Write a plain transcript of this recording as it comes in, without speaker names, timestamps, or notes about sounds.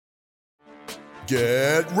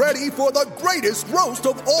Get ready for the greatest roast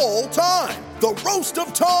of all time, the Roast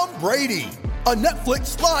of Tom Brady, a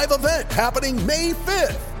Netflix live event happening May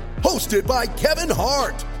 5th. Hosted by Kevin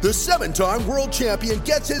Hart, the 7-time world champion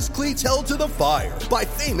gets his cleats held to the fire by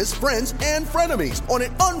famous friends and frenemies on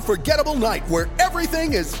an unforgettable night where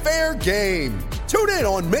everything is fair game. Tune in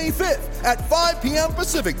on May 5th at 5 p.m.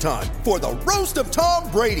 Pacific time for the Roast of Tom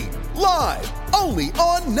Brady, live only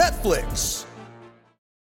on Netflix.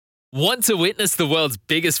 Want to witness the world's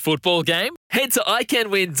biggest football game? Head to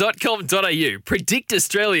iCanWin.com.au, predict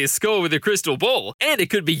Australia's score with a crystal ball, and it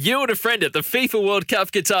could be you and a friend at the FIFA World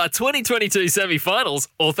Cup Qatar 2022 semi-finals,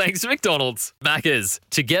 all thanks to McDonald's. Maccas,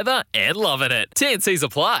 together and loving it. TNCs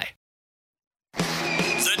apply.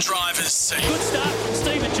 The driver's seat. Good start from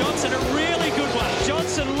Stephen Johnson, a really good one.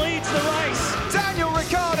 Johnson leads the race. Daniel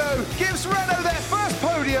Ricciardo gives Renault their first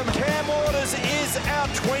podium. Cam Waters is our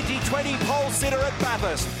 2020 pole sitter at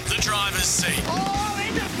Bathurst. The driver's seat. Oh,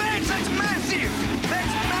 in defence, that's massive.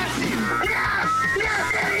 That's massive. Yeah!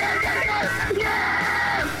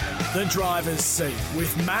 The driver's seat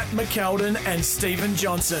with Matt McKeldin and Stephen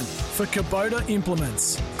Johnson for Kubota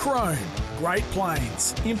Implements. Chrome, Great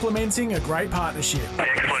Plains, implementing a great partnership.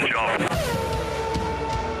 Excellent job.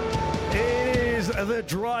 It is the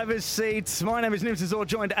driver's seat. My name is Nims Azor,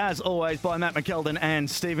 joined as always by Matt McKeldin and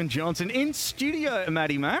Stephen Johnson in studio.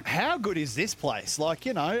 Matty Matt, how good is this place? Like,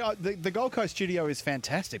 you know, the Gold Coast studio is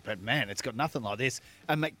fantastic, but man, it's got nothing like this.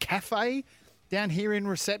 A McCafe down here in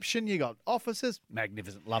reception, you got offices,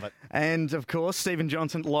 magnificent, love it. and of course Stephen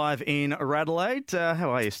Johnson live in Adelaide.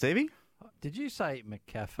 How are you, Stevie? Did you say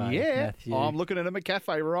McCafe, Yeah, Matthew? I'm looking at a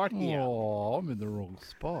McCafe right here. Oh, I'm in the wrong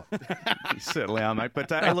spot. You certainly are, mate. But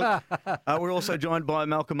hey, look, we're also joined by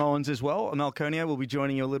Malcolm Owens as well. Malconio will be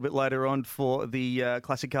joining you a little bit later on for the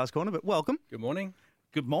Classic Cars Corner, but welcome. Good morning.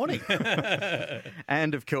 Good morning.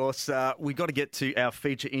 And, of course, we got to get to our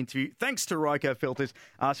feature interview. Thanks to Ryco Filters.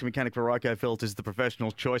 Ask a mechanic for Ryco Filters, the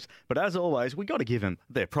professional choice. But as always, we got to give him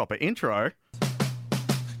their proper intro.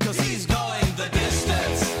 Because he's going the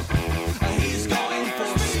distance. He's going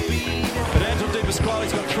for speed. But Anton De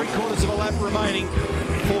Pasquale's got 3/4 of a lap remaining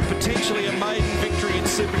for potentially a maiden victory in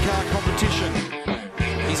supercar competition.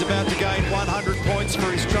 He's about to gain 100 points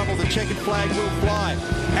for his trouble. The checkered flag will fly.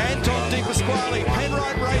 Anton De Pasquale,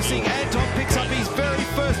 Penrite Racing. Anton picks up his very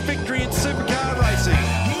first victory in supercar racing.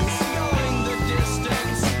 He's going the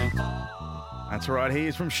distance. That's right, he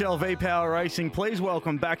is from Shell V-Power Racing. Please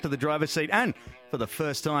welcome back to the driver's seat, and for the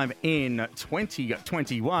first time in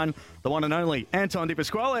 2021, the one and only Anton De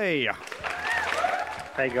Pasquale.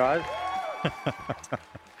 Hey, guys.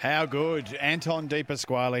 How good. Anton De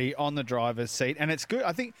Pasquale on the driver's seat. And it's good.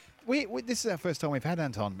 I think this is our first time we've had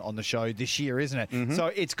Anton on the show this year, isn't it? Mm-hmm. So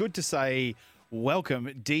it's good to say welcome,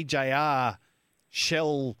 DJR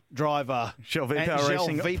Shell driver. Shell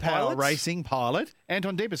V-Power Racing pilot.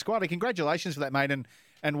 Anton De Pasquale, congratulations for that, mate,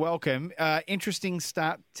 and welcome. Interesting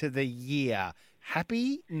start to the year.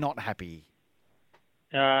 Happy, not happy?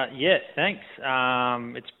 Yeah, thanks.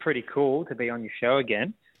 It's pretty cool to be on your show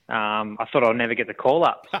again. I thought I'd never get the call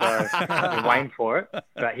up, so I've been waiting for it.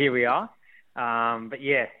 But here we are. But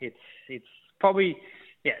yeah, it's probably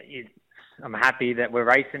I'm happy that we're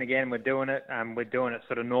racing again. We're doing it. We're doing it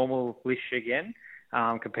sort of normal-ish again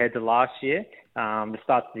compared to last year. The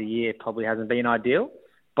start of the year probably hasn't been ideal,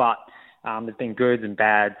 but there's been goods and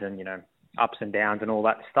bads and ups and downs and all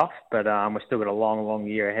that stuff. But we've still got a long, long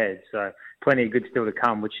year ahead. So plenty of good still to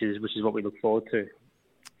come, which is what we look forward to.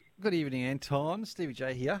 Good evening, Anton. Stevie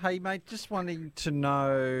J here. Hey, mate, just wanting to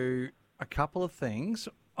know a couple of things.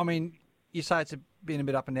 I mean, you say it's been a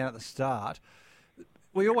bit up and down at the start.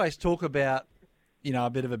 We always talk about, a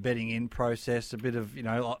bit of a bedding in process, a bit of,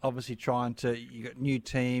 obviously you got new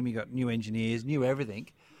team, you got new engineers, new everything.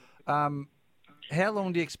 How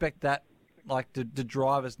long do you expect that, like the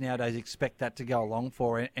drivers nowadays expect that to go along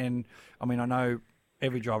for? And I mean, I know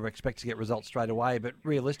every driver expects to get results straight away, but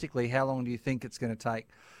realistically, how long do you think it's going to take,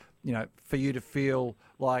 for you to feel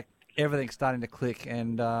like everything's starting to click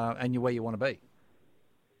and you're where you want to be?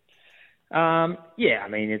 Yeah, I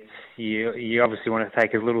mean, it's you obviously want to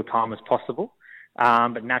take as little time as possible,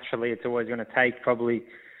 but naturally it's always going to take probably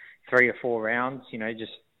 3 or 4 rounds,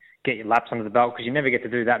 just get your laps under the belt, because you never get to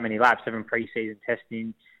do that many laps. Even pre-season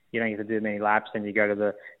testing, you don't get to do many laps, and you go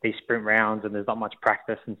to these sprint rounds and there's not much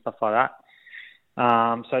practice and stuff like that.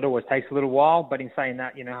 So it always takes a little while, but in saying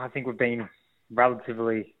that, I think we've been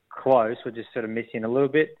relatively close. We're just sort of missing a little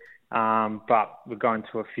bit, but we're going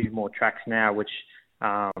to a few more tracks now, which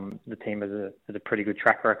the team has a pretty good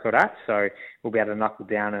track record at, so we'll be able to knuckle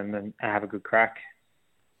down and have a good crack.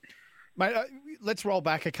 Mate, let's roll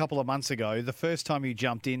back a couple of months ago, the first time you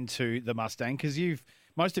jumped into the Mustang, because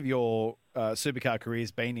most of your supercar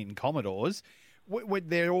career's been in Commodores.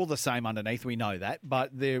 They're all the same underneath, we know that,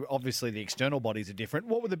 but obviously the external bodies are different.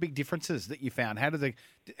 What were the big differences that you found? How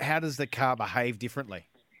does the car behave differently?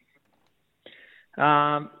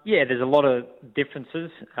 There's a lot of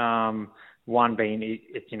differences. One being,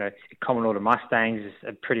 Commodore to Mustangs is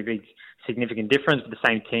a pretty big, significant difference, but the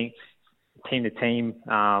same team to team,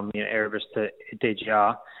 Erebus to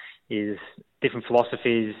DGR is different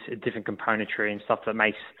philosophies, different componentry and stuff that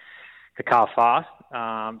makes the car fast.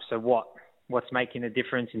 So what's making a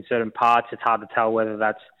difference in certain parts, it's hard to tell whether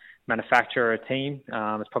that's manufacturer or a team.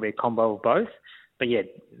 It's probably a combo of both. But yeah,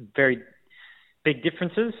 very big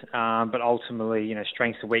differences, but ultimately,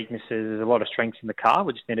 strengths and weaknesses. There's a lot of strengths in the car.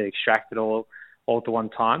 We just need to extract it all at the one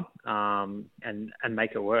time and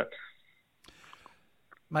make it work.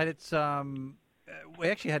 Mate, it's we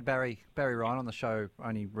actually had Barry Ryan on the show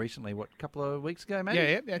only recently. What, a couple of weeks ago,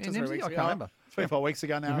 maybe? Yeah, 2 3 weeks I ago. can't remember. 3 or 4 weeks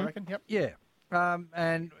ago now, I reckon. Yep. Yeah,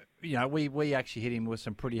 and we actually hit him with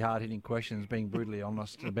some pretty hard hitting questions, being brutally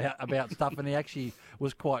honest about stuff, and he actually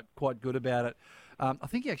was quite good about it. I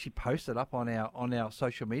think he actually posted up on our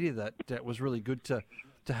social media that it was really good to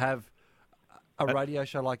have a radio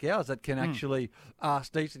show like ours that can actually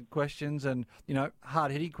ask decent questions and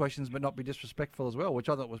hard-hitting questions, but not be disrespectful as well, which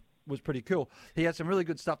I thought was pretty cool. He had some really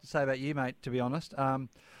good stuff to say about you, mate, to be honest.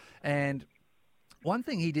 And one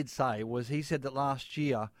thing he did say was he said that last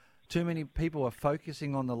year too many people were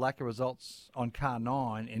focusing on the lack of results on car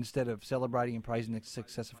 9 instead of celebrating and praising the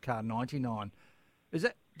success of car 99.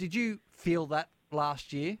 Did you feel that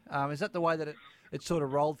last year? Is that the way that it sort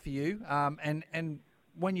of rolled for you? And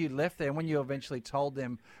when you left there and when you eventually told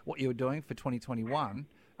them what you were doing for 2021,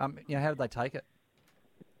 how did they take it?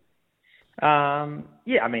 I'm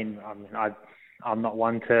not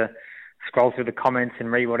one to scroll through the comments and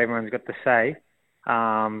read what everyone's got to say.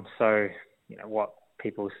 So, what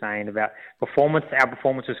people were saying about performance, our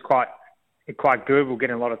performance was quite good. We're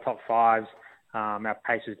getting a lot of top fives. Our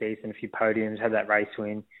pace was decent, a few podiums, had that race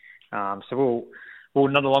win. So we'll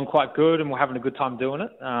nod along quite good, and we're having a good time doing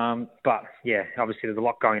it. But yeah, obviously there's a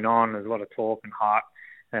lot going on. There's a lot of talk and hype,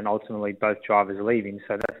 and ultimately both drivers are leaving,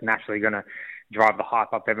 so that's naturally going to drive the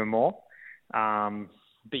hype up ever more.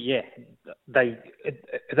 But yeah, they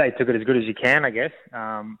took it as good as you can, I guess.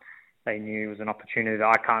 They knew it was an opportunity that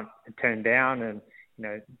I can't turn down, and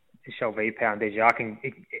S05E08 and DGR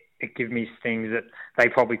it give me things that they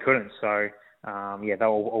probably couldn't. So they were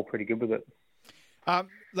all pretty good with it. I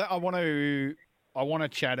want to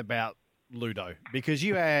chat about Ludo, because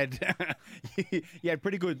you had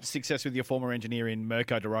pretty good success with your former engineer in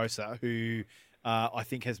Mirko De Rosa, who I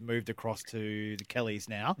think has moved across to the Kellys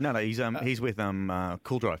now. No, he's with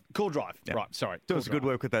Cool Drive. Cool Drive, yeah. Right? Sorry, doing some good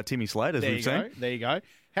work with Timmy Slade, as we've seen. There you go.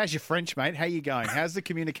 How's your French, mate? How you going? How's the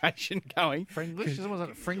communication going? Frenglish?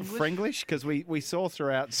 Wasn't it Frenglish? Frenglish, because we saw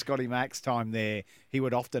throughout Scotty Mack's time there, he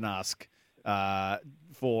would often ask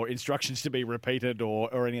for instructions to be repeated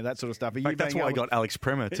or any of that sort of stuff. That's why I got Alex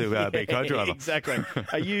Premer to be co-driver. Exactly.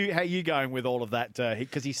 How are you going with all of that?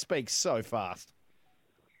 Because he speaks so fast.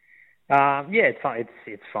 It's fine.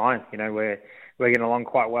 It's fine. We're getting along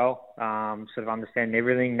quite well. Sort of understanding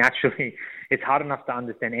everything. Naturally, it's hard enough to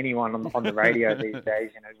understand anyone on the radio these days.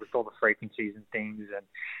 With all the frequencies and things,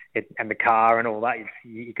 and the car and all that,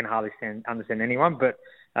 you can hardly understand anyone. But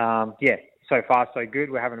so far so good.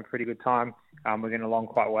 We're having a pretty good time. We're getting along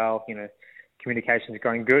quite well. Communication's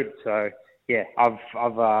going good. So yeah, I've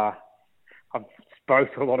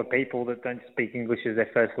spoke to a lot of people that don't speak English as their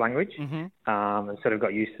first language, and sort of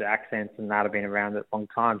got used to accents and that. Have been around it a long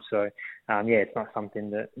time. So it's not something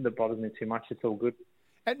that bothers me too much. It's all good.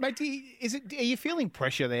 And mate, are you feeling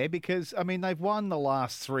pressure there? Because they've won the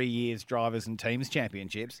last 3 years drivers and teams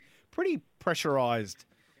championships. Pretty pressurised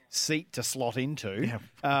seat to slot into.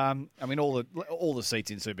 Yeah. All the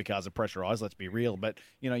seats in supercars are pressurised. Let's be real. But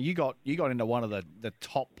you got into one of the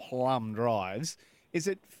top plum drives.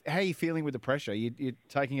 How are you feeling with the pressure? You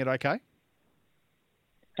taking it okay?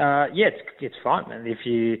 It's fine, man. If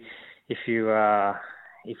you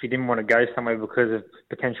didn't want to go somewhere because of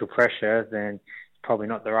potential pressure, then it's probably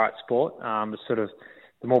not the right sport. It's sort of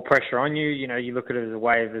the more pressure on you, you look at it as a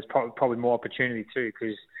way of there's probably more opportunity too,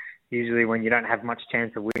 because usually when you don't have much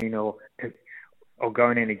chance of winning or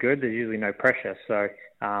going any good, there's usually no pressure. So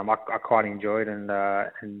I quite enjoyed and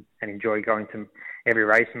enjoy going to every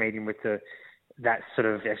race meeting with that sort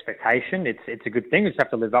of expectation. It's a good thing. We just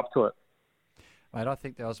have to live up to it. Mate, I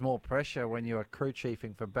think there was more pressure when you were crew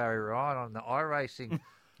chiefing for Barry Ryan on the iRacing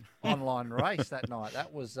online race that night.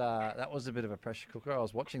 That was a bit of a pressure cooker. I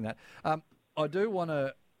was watching that. I do want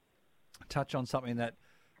to touch on something that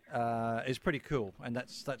is pretty cool, and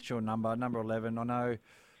that's your number 11. I know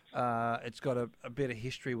it's got a bit of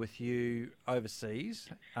history with you overseas,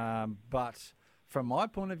 but from my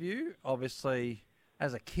point of view, obviously,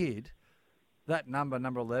 as a kid, that number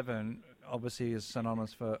 11, obviously is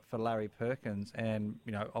synonymous for Larry Perkins, and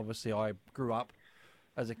obviously I grew up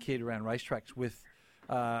as a kid around racetracks with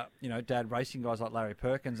Dad racing guys like Larry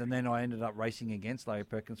Perkins, and then I ended up racing against Larry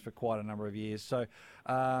Perkins for quite a number of years. So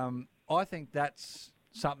I think that's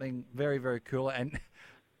something very, very cool. And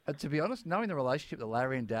to be honest, knowing the relationship that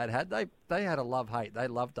Larry and Dad had, they had a love-hate. They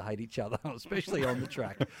loved to hate each other, especially on the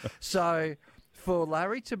track. So for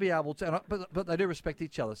Larry to be able to, but they do respect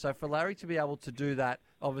each other. So for Larry to be able to do that,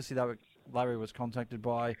 obviously Larry was contacted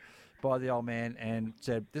by the old man and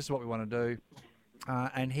said, "This is what we want to do,"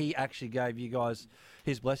 and he actually gave you guys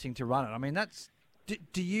his blessing to run it. I mean,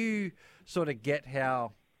 do you sort of get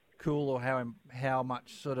how cool or how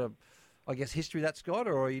much sort of, I guess, history that's got,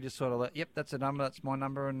 or are you just sort of like, yep, that's a number, that's my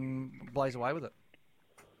number, and blaze away with it?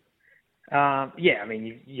 Yeah, I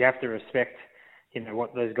mean, you have to respect,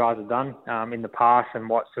 what those guys have done in the past and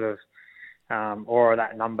what sort of aura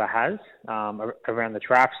that number has around the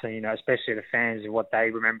traps, and especially the fans and what they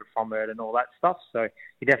remember from it and all that stuff. So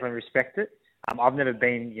you definitely respect it. I've never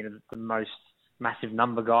been, the most massive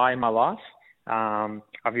number guy in my life.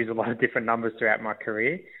 I've used a lot of different numbers throughout my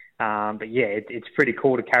career. But yeah, it's pretty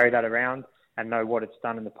cool to carry that around and know what it's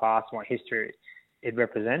done in the past, what history it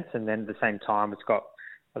represents, and then at the same time,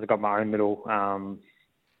 I've got my own little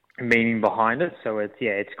meaning behind it. So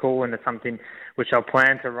it's cool, and it's something which I'll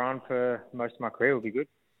plan to run for most of my career. Will be good.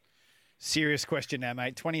 Serious question now,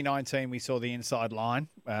 mate. 2019, we saw The Inside Line.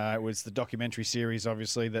 It was the documentary series,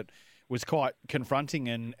 obviously, that was quite confronting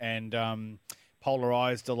and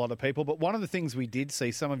polarised a lot of people. But one of the things we did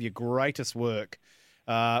see, some of your greatest work,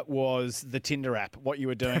 was the Tinder app, what you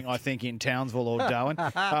were doing, I think, in Townsville or Darwin.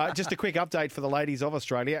 Just a quick update for the ladies of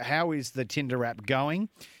Australia. How is the Tinder app going?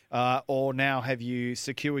 Or now have you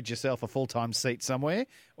secured yourself a full-time seat somewhere,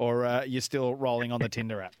 or you're still rolling on the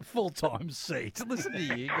Tinder app? Full-time seat. Listen to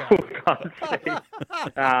you go. Full-time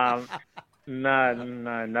seat.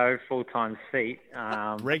 No full-time seat.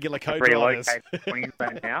 Regular co-drivers. Relocated to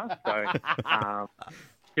Queensland now, so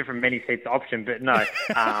different many seats option, but no,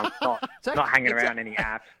 not hanging around any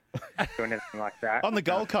apps, doing anything like that. On the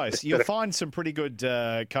Gold Coast, you'll find some pretty good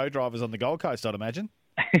co-drivers on the Gold Coast, I'd imagine.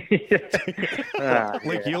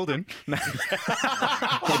 Luke Yilden.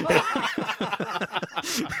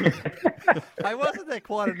 Hey, wasn't there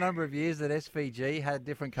quite a number of years that SVG had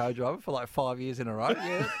different co-driver for like 5 years in a row?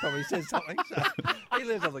 Yeah, that probably says something. So he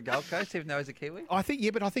lives on the Gold Coast, even though he's a Kiwi. I think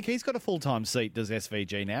he's got a full-time seat, does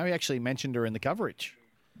SVG now. He actually mentioned her in the coverage.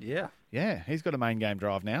 Yeah. Yeah, he's got a main game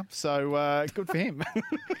drive now, so good for him.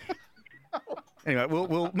 Anyway,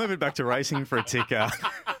 we'll move it back to racing for a ticker.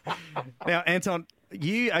 Now, Anton,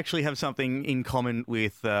 you actually have something in common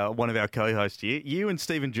with one of our co-hosts here. You and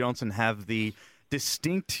Stephen Johnson have the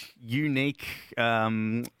distinct, unique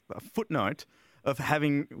footnote of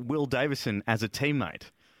having Will Davison as a teammate.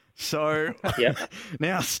 So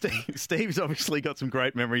now Steve's obviously got some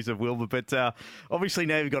great memories of Wilbur, but obviously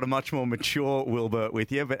now you've got a much more mature Wilbur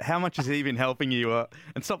with you. But how much has he been helping you?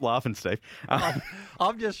 And stop laughing, Steve.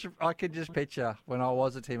 I could just picture when I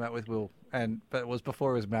was a teammate with Will, but it was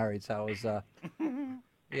before he was married, so it was.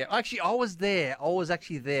 Yeah, actually, I was there. I was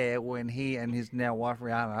actually there when he and his now wife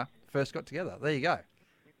Rihanna first got together. There you go.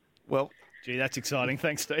 Well. Gee, that's exciting.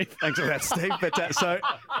 Thanks, Steve. Thanks for that, Steve. But so,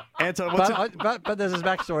 Anton, but there's his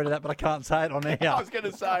backstory to that, but I can't say it on air. I was going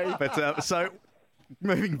to say. But so,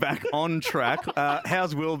 moving back on track,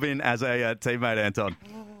 how's Will been as a teammate, Anton?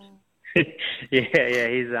 Yeah,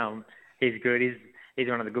 he's good. He's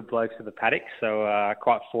one of the good blokes of the paddock, so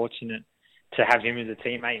quite fortunate to have him as a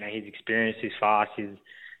teammate. He's experienced, he's fast,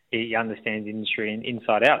 he understands the industry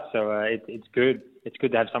inside out, so it's good. It's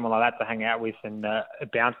good to have someone like that to hang out with and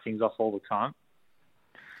bounce things off all the time.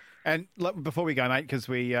 And before we go, mate, because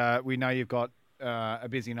we know you've got a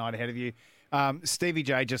busy night ahead of you, Stevie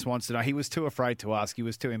J just wants to know, he was too afraid to ask, he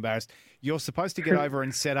was too embarrassed. You're supposed to get over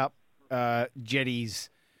and set up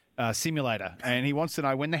Jetty's simulator, and he wants to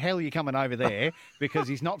know when the hell are you coming over there, because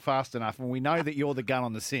he's not fast enough, and we know that you're the gun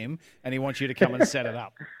on the sim, and he wants you to come and set it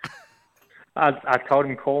up. I told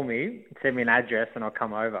him call me, send me an address, and I'll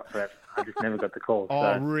come over. But I just never got the call.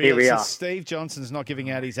 Oh, so really? Here we are. Steve Johnson's not giving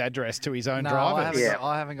out his address to his own No, drivers.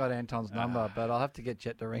 I haven't got Anton's number, but I'll have to get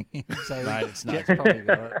Jet to ring him. So Mate, it's not. Jet's probably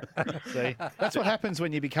got it. See, that's what happens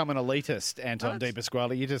when you become an elitist, Anton De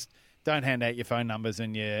Pasquale. You just don't hand out your phone numbers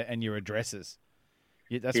and your addresses.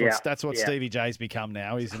 Yeah, that's what Yeah. Stevie J's become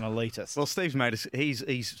now. He's an elitist. Well, Steve's made us.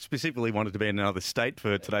 He's specifically wanted to be in another state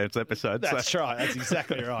for today's episode. That's right. That's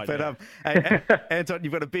exactly right. But hey, Anton,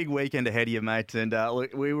 you've got a big weekend ahead of you, mate. And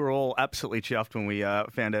look, we were all absolutely chuffed when we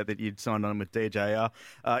found out that you'd signed on with DJR.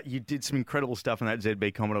 You did some incredible stuff in that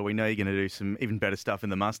ZB Commodore. We know you're going to do some even better stuff in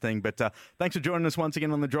the Mustang. But thanks for joining us once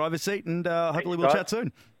again on the driver's seat, and hopefully we'll chat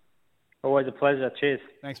soon. Always a pleasure. Cheers.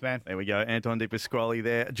 Thanks, man. There we go. Anton De Pasquale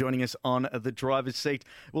there joining us on the driver's seat.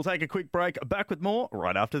 We'll take a quick break. Back with more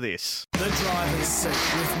right after this. The driver's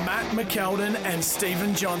seat with Matt McKeldin and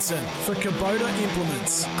Stephen Johnson for Kubota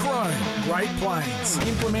Implements. Chrome, Great Plains.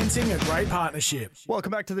 Implementing a great partnership.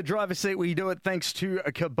 Welcome back to the driver's seat. We do it thanks to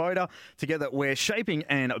Kubota. Together, we're shaping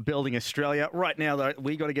and building Australia. Right now, though,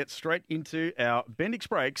 we got to get straight into our Bendix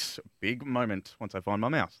Brakes big moment. Once I find my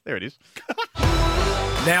mouse. There it is.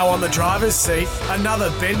 Now on the driver's seat,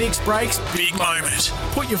 another Bendix Brakes big moment.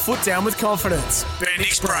 Put your foot down with confidence.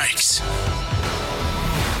 Bendix Brakes.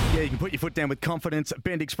 Yeah, you can put your foot down with confidence.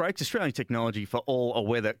 Bendix Brakes, Australian technology for all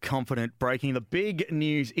weather confident braking. The big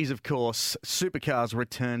news is, of course, Supercars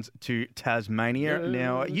returns to Tasmania.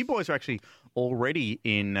 Now, you boys are actually already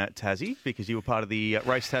in Tassie because you were part of the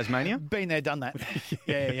Race Tasmania. Been there, done that.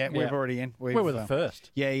 Yeah. We're already in. We were the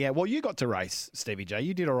first. Yeah. Well, you got to race, Stevie J.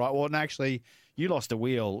 You did all right. Well, and actually, you lost a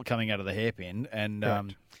wheel coming out of the hairpin, and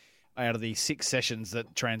out of the 6 sessions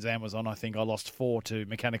that Trans Am was on, I think I lost 4 to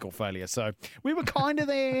mechanical failure. So we were kind of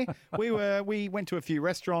there. We went to a few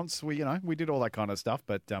restaurants. We did all that kind of stuff.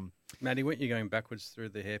 But Matty, weren't you going backwards through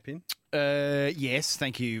the hairpin? Yes,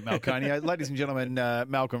 thank you, Malconio. Ladies and gentlemen,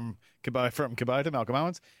 Malcolm from Kubota, Malcolm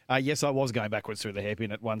Owens. Yes, I was going backwards through the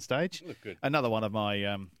hairpin at one stage. Look good. Another one of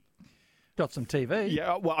my. Got some TV.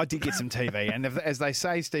 Yeah, well, I did get some TV, and as they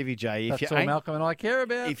say, Stevie J, That's all Malcolm and I care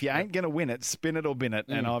about. If you ain't going to win it, spin it or bin it,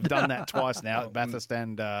 and I've done that twice now at Bathurst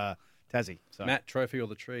and Tassie. So Matt, trophy or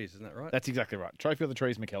the trees, isn't that right? that's exactly right. Trophy of the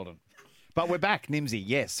trees, McKeldin. But we're back, Nimsy.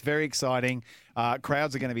 Yes, very exciting.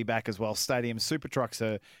 Crowds are going to be back as well. Stadium super trucks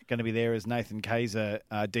are going to be there, as Nathan Kaiser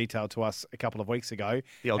detailed to us a couple of weeks ago.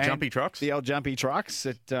 The old jumpy trucks. The old jumpy trucks.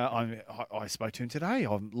 That I spoke to him today.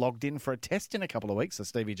 I'm logged in for a test in a couple of weeks. So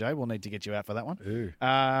Stevie J, we'll need to get you out for that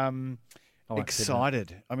one.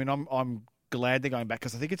 Excited. I mean, I'm glad they're going back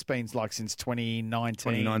because I think it's been like since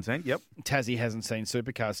 2019. 2019, yep. Tassie hasn't seen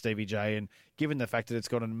supercars, Stevie J, and given the fact that it's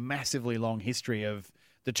got a massively long history of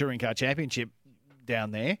the Touring Car Championship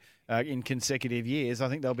down there in consecutive years, I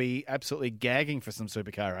think they'll be absolutely gagging for some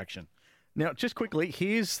supercar action. Now, just quickly,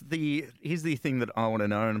 here's the thing that I want to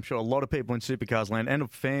know, and I'm sure a lot of people in supercars land and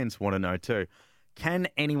fans want to know too. Can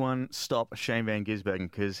anyone stop Shane Van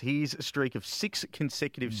Gisbergen? Because his streak of 6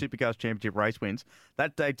 consecutive Supercars Championship race wins,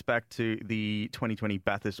 that dates back to the 2020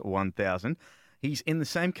 Bathurst 1000. He's in the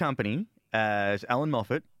same company as Alan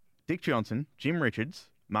Moffat, Dick Johnson, Jim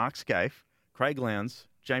Richards, Mark Scaife, Craig Lowndes,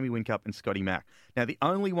 Jamie Whincup and Scotty Mack. Now, the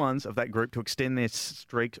only ones of that group to extend their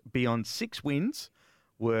streak beyond 6 wins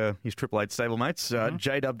were his Triple Eight stablemates.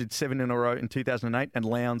 J-Dub did 7 in a row in 2008, and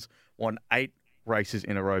Lowndes won 8 races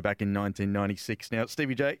in a row back in 1996. Now,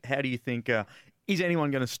 Stevie J, how do you think, is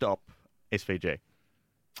anyone going to stop SVG?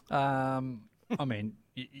 I mean,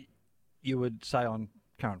 you would say on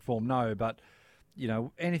current form, no, but,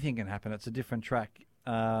 anything can happen. It's a different track.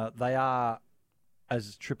 They are,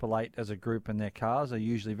 as Triple Eight as a group, and their cars are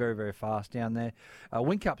usually very, very fast down there.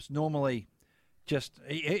 Whincup's normally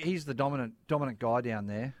he's the dominant guy down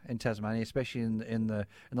there in Tasmania, especially in the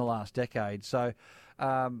last decade. So,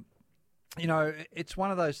 it's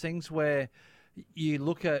one of those things where you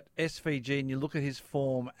look at SVG and you look at his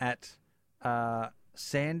form at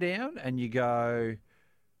Sandown, and you go,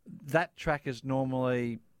 that track is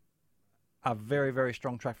normally a very, very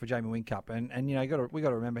strong track for Jamie Whincup. And we got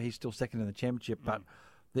to remember he's still second in the championship, but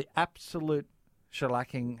the absolute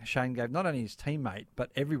shellacking Shane gave not only his teammate but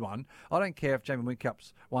everyone. I don't care if Jamie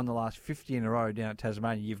Whincup's won the last 50 in a row down at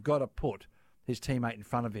Tasmania. You've got to put his teammate in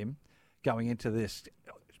front of him going into this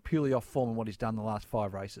purely off form and what he's done the last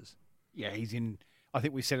 5 races. Yeah, he's in. I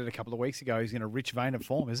think we said it a couple of weeks ago. He's in a rich vein of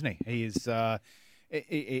form, isn't he? He is.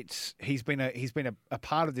 He's been a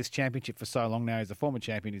part of this championship for so long now. He's a former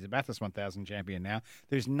champion. He's a Bathurst 1000 champion now.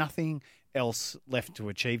 There's nothing else left to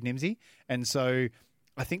achieve, Nimsy. And so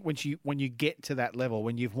I think when you get to that level,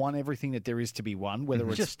 when you've won everything that there is to be won, whether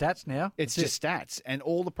it's just stats now, it's just stats, and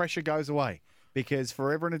all the pressure goes away because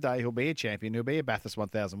forever and a day he'll be a champion. He'll be a Bathurst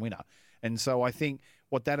 1000 winner. And so I think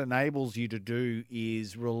what that enables you to do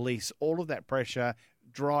is release all of that pressure,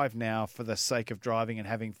 drive now for the sake of driving and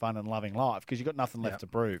having fun and loving life because you've got nothing left to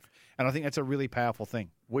prove. And I think that's a really powerful thing.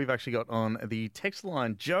 We've actually got on the text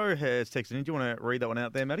line, Joe has texted in. Do you want to read that one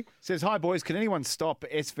out there, Matty? Says, hi, boys. Can anyone stop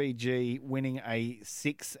SVG winning a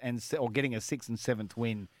getting a 6th and 7th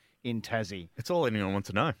win in Tassie? It's all anyone wants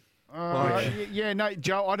to know. No,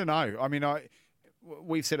 Joe, I don't know. I mean,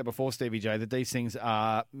 we've said it before, Stevie J, that these things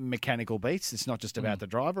are mechanical beasts. It's not just about the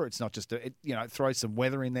driver. It's not just, throw some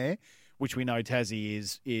weather in there, which we know Tassie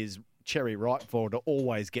is cherry ripe for to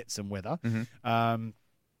always get some weather. Mm-hmm.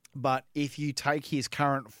 But if you take his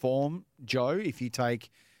current form, Joe, if you take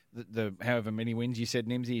the however many wins you said,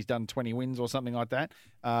 Nimsy, he's done 20 wins or something like that,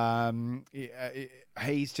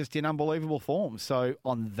 he's just in unbelievable form. So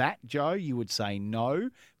on that, Joe, you would say no.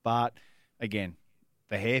 But again,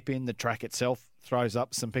 the hairpin, the track itself throws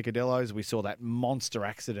up some picadillos. We saw that monster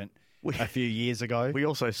accident a few years ago. We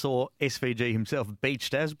also saw SVG himself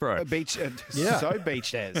beached as, bro. So beached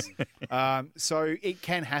as. So it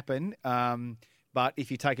can happen. But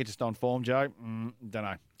if you take it just on form, Joe, don't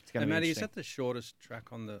know. It's going to be Matty, interesting. is that the shortest track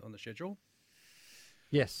on the schedule?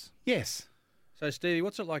 Yes. So, Stevie,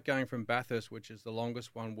 what's it like going from Bathurst, which is the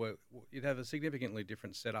longest one, where you'd have a significantly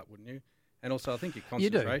different setup, wouldn't you? And also, I think your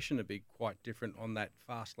concentration would be quite different on that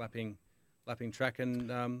fast lapping track,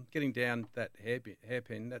 and getting down that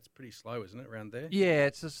hairpin, that's pretty slow, isn't it, around there? Yeah,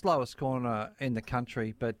 it's the slowest corner in the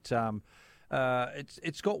country, but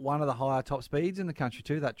it's got one of the higher top speeds in the country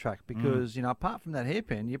too, that track, because apart from that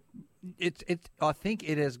hairpin, I think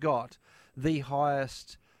it has got the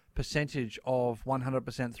highest percentage of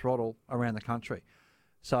 100% throttle around the country.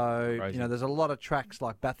 So Crazy. There's a lot of tracks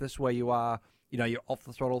like Bathurst where you are. You're off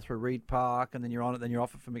the throttle through Reed Park, and then you're on it, then you're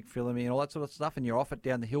off it for McPhillamy and all that sort of stuff, and you're off it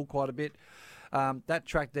down the hill quite a bit. That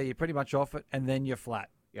track there, you're pretty much off it, and then you're flat.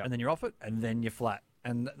 Yep. And then you're off it, and then you're flat.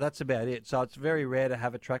 And that's about it. So it's very rare to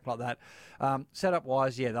have a track like that.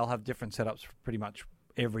 Setup-wise, they'll have different setups for pretty much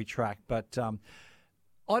every track. But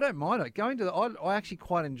I don't mind it. I actually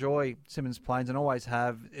quite enjoy Symmons Plains and always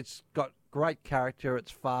have. It's got great character.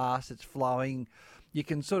 It's fast. It's flowing. You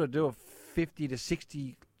can sort of do a 50 to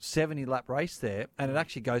 60, 70 lap race there, and it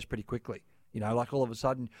actually goes pretty quickly. Like all of a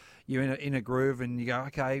sudden you're in a groove and you go,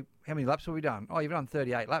 okay, how many laps have we done? Oh, you've done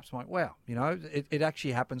 38 laps. I'm like, wow, it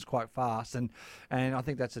actually happens quite fast. And I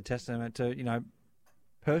think that's a testament to,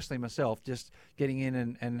 personally myself, just getting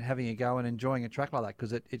in and having a go and enjoying a track like that,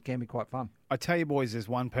 because it can be quite fun. I tell you, boys, there's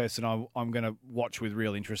one person I'm going to watch with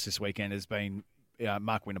real interest this weekend has been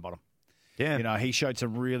Mark Winterbottom. Yeah. He showed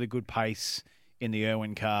some really good pace in the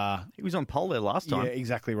Irwin car. He was on pole there last time. Yeah,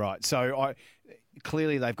 exactly right. So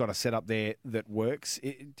clearly they've got a setup there that works,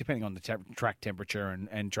 depending on the track temperature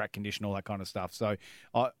and track condition, all that kind of stuff. So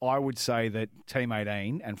I would say that Team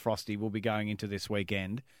 18 and Frosty will be going into this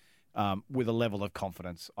weekend with a level of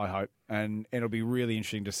confidence, I hope. And it'll be really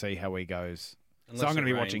interesting to see how he goes. So I'm going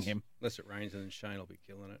to be watching him. Unless it rains, and then Shane will be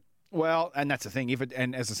killing it. Well, and that's the thing.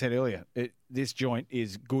 And as I said earlier, this joint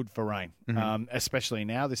is good for rain, especially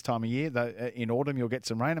now, this time of year. In autumn, you'll get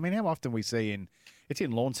some rain. I mean, how often we see it's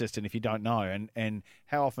in Launceston, if you don't know, and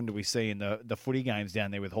how often do we see in the footy games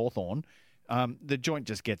down there with Hawthorn, the joint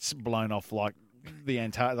just gets blown off like the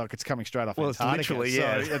Antarctica, like it's coming straight off Antarctica. It's literally,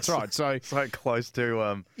 yeah. So, that's right. So close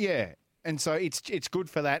to... Yeah. And so it's good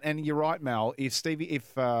for that. And you're right, Mal. If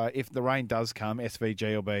the rain does come,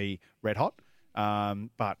 SVG will be red hot.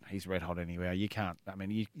 But he's red hot anyway. You can't. I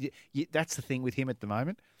mean, that's the thing with him at the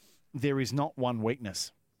moment. There is not one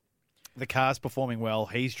weakness. The car's performing well.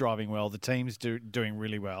 He's driving well. The team's doing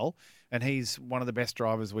really well, and he's one of the best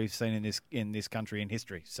drivers we've seen in this country in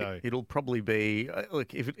history. So it'll probably be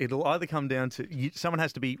it'll either come down to someone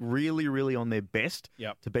has to be really, really on their best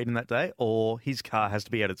to beat him that day, or his car has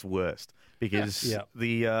to be at its worst, because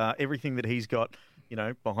the everything that he's got,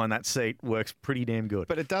 behind that seat works pretty damn good.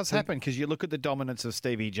 But it does happen, because you look at the dominance of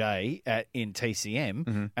Stevie J in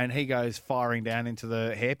TCM, and he goes firing down into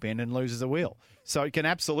the hairpin and loses a wheel. So it can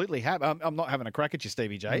absolutely happen. I'm not having a crack at you,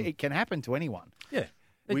 Stevie J. It can happen to anyone. Yeah,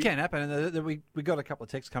 it can happen. And we got a couple of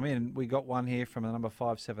texts come in. We got one here from a number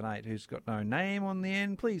 578 who's got no name on the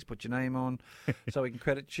end. Please put your name on so we can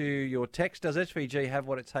credit you your text. Does SVG have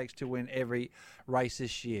what it takes to win every race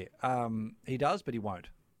this year? He does, but he won't.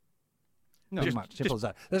 No, just much simple as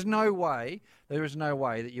that. There is no way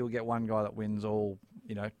that you'll get one guy that wins all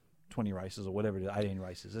 20 races or whatever it is, 18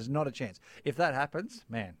 races. There's not a chance. If that happens,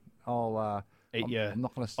 man, I'll eat I'm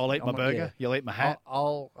not going to. I'll eat my burger. Yeah. You'll eat my hat. I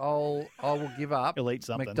will give up. You'll eat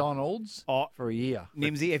something. McDonald's for a year.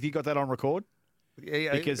 Nimsy, have you got that on record?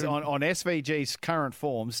 Yeah, because on SVG's current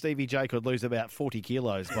form, Stevie J could lose about 40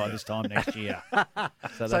 kilos by this time next year.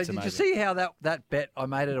 So that's did you see how that bet I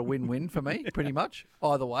made it a win-win for me? Pretty much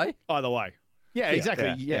either way. Either way. Yeah,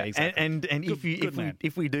 exactly. Yeah, exactly. And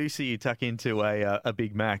if we do see you tuck into a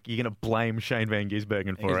Big Mac, you're going to blame Shane Van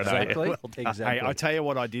Gisbergen for it. Exactly. Well done. Exactly. Hey, I tell you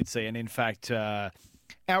what I did see, and in fact, our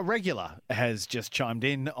regular has just chimed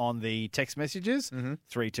in on the text messages.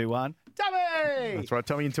 321. Tommy! That's right,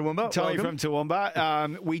 Tommy in Toowoomba. Tommy Welcome. from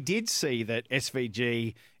Toowoomba. We did see that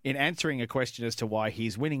SVG, in answering a question as to why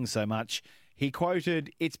he's winning so much, he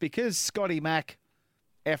quoted, "It's because Scotty Mac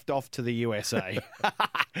effed off to the USA."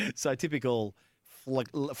 So typical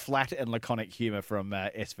flat and laconic humour from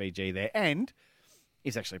SVG there. And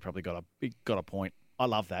he's actually probably got a point. I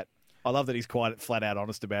love that. I love that he's quite flat out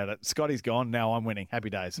honest about it. Scotty's gone. Now I'm winning. Happy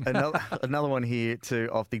days. Another one here too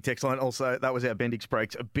off the text line. Also, that was our Bendix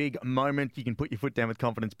Brakes. A big moment. You can put your foot down with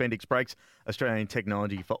confidence. Bendix Brakes, Australian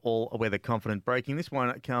technology for all weather confident braking. This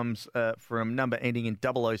one comes from number ending in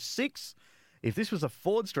 006. If this was a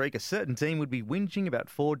Ford streak, a certain team would be whinging about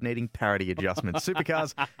Ford needing parity adjustments.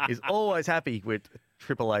 Supercars is always happy with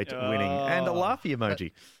 888 winning. And a laughy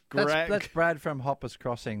emoji. That's Brad from Hoppers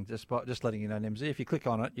Crossing. Just letting you know, Nimsy. If you click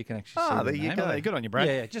on it, you can actually see the there you name. go. Good on you, Brad.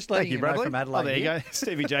 Yeah, just letting you know from Adelaide. Oh, there you go.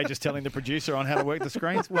 Stevie J just telling the producer on how to work the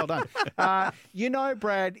screens. Well done.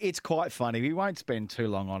 Brad, it's quite funny. We won't spend too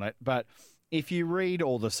long on it, but if you read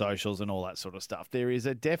all the socials and all that sort of stuff, there is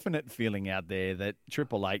a definite feeling out there that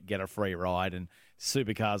 888 get a free ride and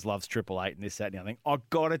Supercars loves 888 and this, that, and the other thing. I've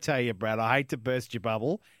got to tell you, Brad, I hate to burst your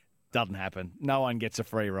bubble. Doesn't happen. No one gets a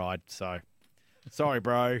free ride. So, sorry,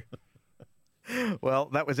 bro. Well,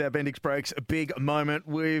 that was our Bendix Brakes. A big moment.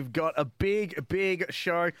 We've got a big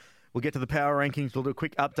show. We'll get to the power rankings. We'll do a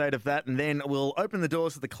quick update of that, and then we'll open the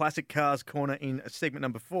doors to the Classic Cars Corner in segment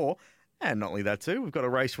number 4. And not only that, too, we've got a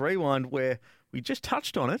race rewind where we just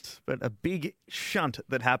touched on it, but a big shunt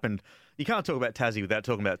that happened. You can't talk about Tassie without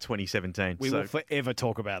talking about 2017. We will forever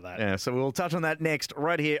talk about that. Yeah, so we'll touch on that next,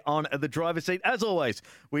 right here on the driver's seat. As always,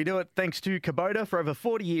 we do it thanks to Kubota. For over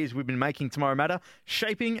 40 years, we've been making tomorrow matter,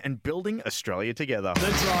 shaping and building Australia together.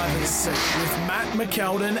 The driver's seat with Matt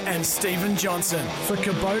McKeldin and Stephen Johnson for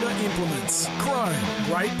Kubota Implements. Chrome,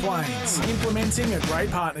 Great Plains, implementing a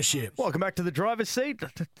great partnership. Welcome back to the driver's seat.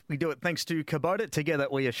 We do it thanks to Kubota. Together,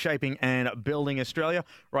 we are shaping and building Australia.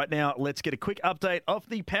 Right now, let's get a quick update of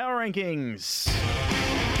the power rankings.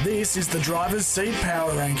 This is the driver's seat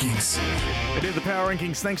power rankings. We do the power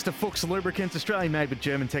rankings thanks to Fuchs Lubricants, Australian made with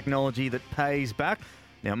German technology that pays back.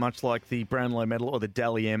 Now, much like the Brownlow Medal or the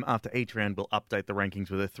Dally M, after each round we'll update the rankings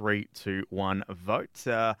with a 3-1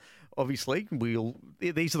 vote. Obviously,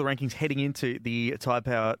 these are the rankings heading into the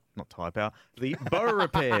the Bow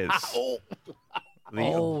repairs.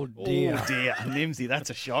 Oh dear, Nimsy, that's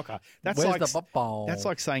a shocker. That's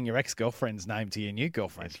like saying your ex-girlfriend's name to your new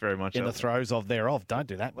girlfriend. It's very much in the throes of thereof. Don't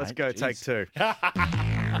do that. Let's mate. go. Jeez. Take 2.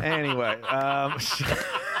 Anyway, now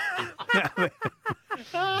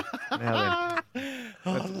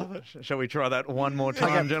then, shall we try that one more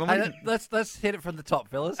time, gentlemen? Hey, let's hit it from the top,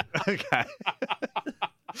 fellas. Okay.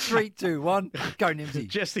 3, 2, 1, go, Nimsy.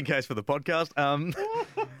 Just in case for the podcast.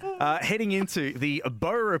 Heading into the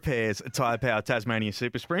Bow Repairs Tyre Power Tasmania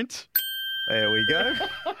Super Sprint. There we go.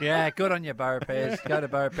 Yeah, good on you, Bow Repairs. Go to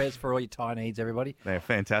Bow Repairs for all your tyre needs, everybody. They're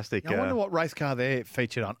fantastic. I wonder what race car they're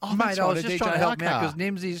featured on. Oh, mate, I was just trying to help me out car. because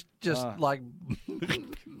Nimsy's just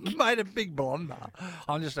made a big blunder.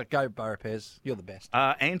 I'm just like, go Bow Repairs. You're the best.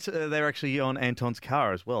 And they're actually on Anton's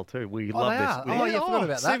car as well, too. We love this. Oh, yeah, I forgot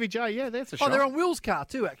about that. CVJ, yeah, that's a shot. Oh, they're on Will's car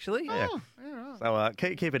too, actually. Yeah. So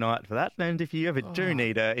keep an eye out for that. And if you ever do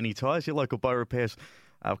need any tyres, your local Bow Repairs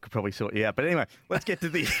could probably sort you out. But anyway, let's get to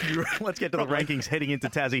the rankings heading into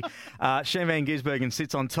Tassie. Shane Van Gisbergen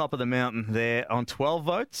sits on top of the mountain there on 12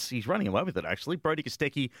 votes. He's running away with it, actually. Brody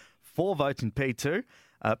Kostecki, 4 votes in P2.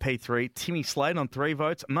 P3, Timmy Slade on 3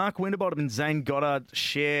 votes. Mark Winterbottom and Zane Goddard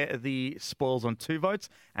share the spoils on 2 votes.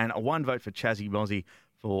 And 1 vote for Chazzy Mozzie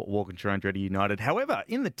for Walkinshaw Andretti United. However,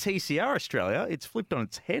 in the TCR Australia, it's flipped on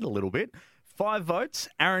its head a little bit. 5 votes,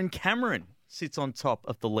 Aaron Cameron sits on top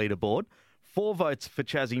of the leaderboard. 4 votes for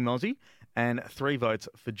Chazzy Mozzie and 3 votes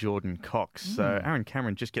for Jordan Cox. So Aaron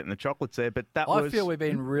Cameron just getting the chocolates there, but I feel we've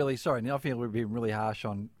been really harsh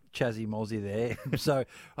on Chazzy Mozzie there. So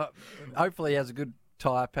hopefully he has a good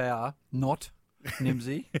tyre power, not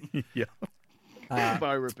Nimsy. Yeah.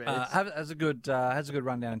 Bow Repairs. Has a good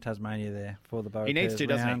rundown in Tasmania there for the Bow He needs to,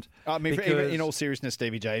 doesn't he? I mean, because, in all seriousness,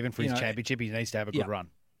 Stevie J, even for his championship, he needs to have a good run.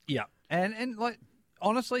 Yeah, and like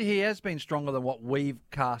honestly, he has been stronger than what we've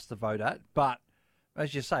cast the vote at. But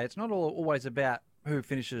as you say, it's not always about who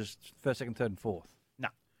finishes first, second, third, and fourth. No.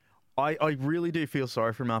 I really do feel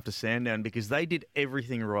sorry for him after Sandown because they did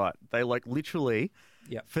everything right. They literally,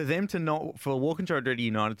 for them to not, for Walkinshaw Andretti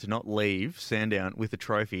United to not leave Sandown with a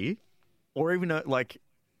trophy, or even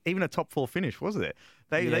even a top 4 finish, was there?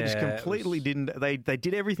 They just completely didn't. They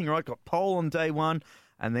did everything right. Got pole on day one,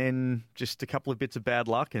 and then just a couple of bits of bad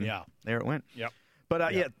luck, and there it went. Yep.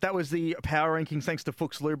 But that was the power rankings thanks to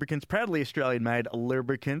Fuchs Lubricants, proudly Australian-made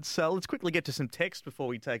lubricants. So let's quickly get to some text before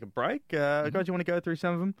we take a break. Guys, you want to go through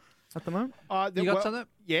some of them at the moment? You got something?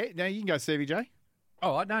 Yeah, no, you can go, Stevie J.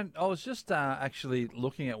 Oh, I don't. I was just actually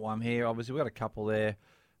looking at one here. Obviously, we've got a couple there.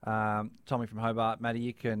 Tommy from Hobart, Matty,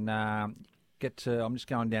 you can get to. I'm just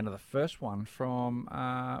going down to the first one from.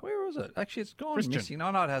 Where was it? Actually, it's gone missing. No,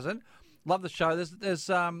 it hasn't. Love the show. There's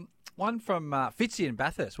one from Fitzy in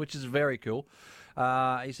Bathurst, which is very cool.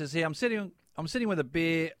 He says here, I'm sitting with a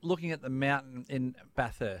beer, looking at the mountain in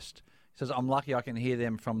Bathurst. He says, I'm lucky I can hear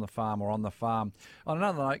them from the farm or on the farm. On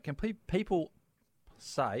another note, can people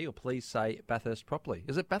say, or please say, Bathurst properly?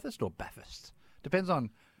 Is it Bathurst or Bathurst? Depends on...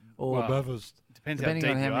 Bathurst. Depends how deep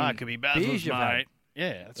you are. It could be Bathurst, mate.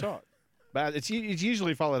 Yeah, that's right. But it's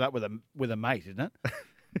usually followed up with a mate, isn't it?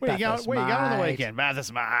 Where you going on the weekend?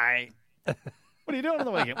 Bathurst, mate. What are you doing on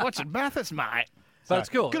the weekend? Watching Bathurst, mate. So it's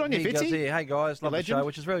cool. Good on you, Fitzy. Hey, guys, love the show,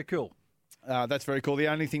 which is very cool. That's very cool. The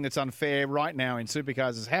only thing that's unfair right now in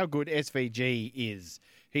supercars is how good SVG is.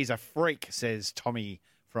 He's a freak, says Tommy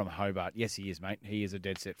from Hobart. Yes, he is, mate. He is a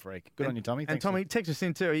dead set freak. Good on you, Tommy. And Tommy, text us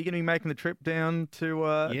in too. Are you going to be making the trip down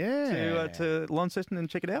to Launceston and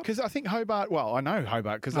check it out? Because I think Hobart. Well, I know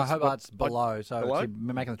Hobart because Hobart's below, so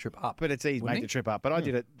we're making the trip up. But it's easy to make the trip up. But I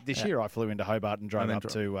did it this year. I flew into Hobart and drove up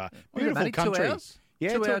to beautiful country. 2 hours?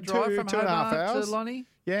 Yeah, 2 hour drive from 2.5 hours to Lonnie.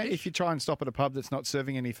 Yeah, if you try and stop at a pub that's not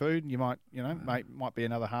serving any food, you might be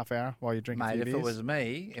another half hour while you're drinking. Mate, if it was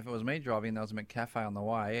me driving, there was a McCafe on the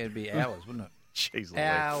way. It'd be hours, wouldn't it? Jeez,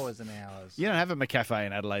 hours and hours. You don't have a McCafe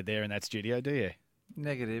in Adelaide there in that studio, do you?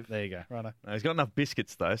 Negative. There you go. Righto. No, he's got enough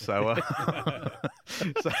biscuits though, so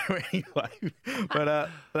so anyway. But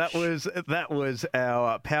that was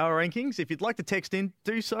our power rankings. If you'd like to text in,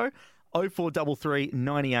 do so. 0433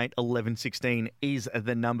 98 11 16 is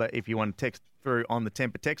the number if you want to text through on the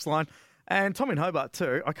Temper text line. And Tom in Hobart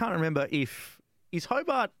too. I can't remember is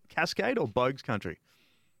Hobart Cascade or Bogues country?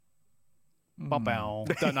 Don't know.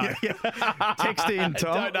 Text in,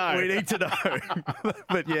 Tom. Don't know. We need to know.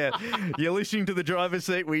 But yeah, you're listening to The Driver's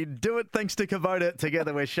Seat. We do it thanks to Kubota.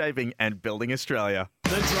 Together we're shaping and building Australia.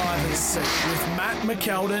 The Driver's Seat with Matt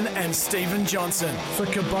McKeldin and Stephen Johnson for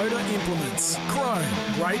Kubota Implements. Chrome,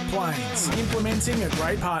 Great Plains. Implementing a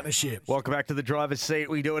great partnership. Welcome back to The Driver's Seat.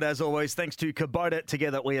 We do it as always thanks to Kubota.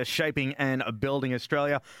 Together we are shaping and building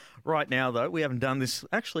Australia. Right now, though, we haven't done this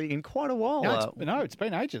actually in quite a while. No, it's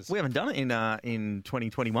been ages. We haven't done it in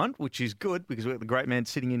 2021, which is good because we've got the great man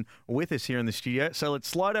sitting in with us here in the studio. So let's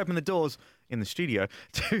slide open the doors in the studio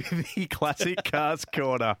to the Classic Cars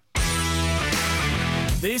Corner.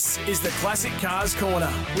 This is the Classic Cars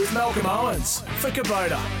Corner with Malcolm Owens for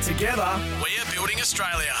Kubota. Together, we're building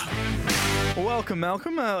Australia. Welcome,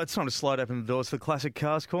 Malcolm. It's time to slide open the doors for the Classic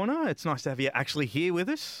Cars Corner. It's nice to have you actually here with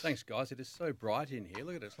us. Thanks, guys. It is so bright in here.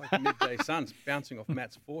 Look at it. It's like the midday sun's bouncing off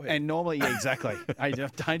Matt's forehead. And normally, exactly. Hey,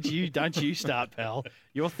 don't you start, pal.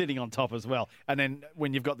 You're sitting on top as well. And then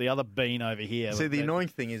when you've got the other bean over here. See, the annoying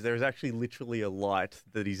thing is there is actually literally a light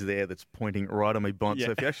that is there that's pointing right on my bonnet. Yeah.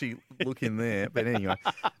 So if you actually look in there, but anyway,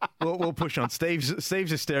 we'll push on. Steve's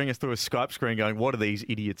just staring us through a Skype screen going, what are these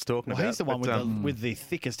idiots talking about? He's the one with the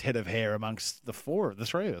thickest head of hair amongst the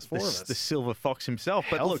three of us. The silver fox himself.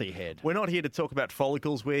 But healthy look, head. We're not here to talk about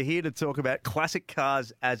follicles. We're here to talk about classic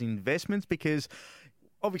cars as investments because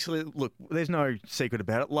obviously, look, there's no secret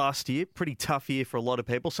about it. Last year, pretty tough year for a lot of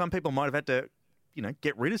people. Some people might have had to,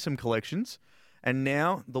 get rid of some collections. And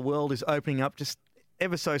now the world is opening up just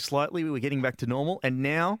ever so slightly. We're getting back to normal. And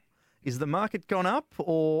now, is the market gone up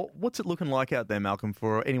or what's it looking like out there, Malcolm,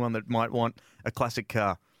 for anyone that might want a classic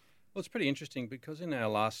car? Well, it's pretty interesting because in our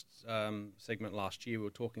last segment last year, we were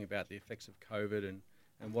talking about the effects of COVID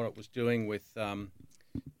and what it was doing with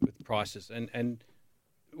prices. And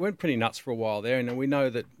it went pretty nuts for a while there. And we know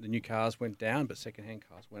that the new cars went down, but second-hand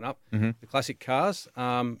cars went up. Mm-hmm. The classic cars,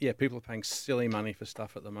 people are paying silly money for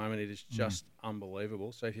stuff at the moment. It is just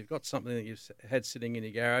unbelievable. So if you've got something that you've had sitting in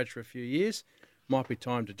your garage for a few years, might be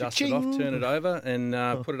time to dust it off, turn it over,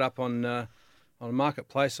 and put it up on a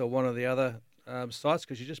marketplace or one of the other sites,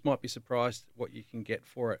 because you just might be surprised what you can get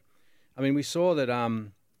for it. I mean, we saw that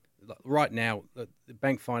right now the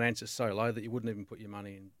bank finance is so low that you wouldn't even put your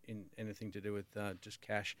money in anything to do with just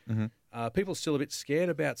cash. Mm-hmm. People are still a bit scared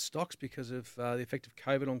about stocks because of the effect of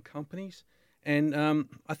COVID on companies. And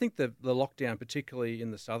I think the lockdown, particularly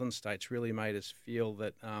in the southern states, really made us feel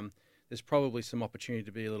that there's probably some opportunity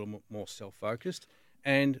to be a little more self-focused.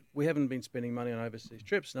 And we haven't been spending money on overseas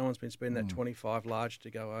trips. No one's been spending that 25 large to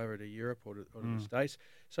go over to Europe or to the States.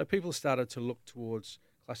 So people started to look towards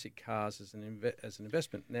classic cars as an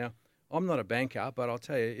investment. Now, I'm not a banker, but I'll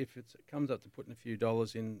tell you, if it comes up to putting a few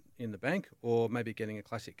dollars in the bank, or maybe getting a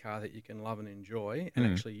classic car that you can love and enjoy and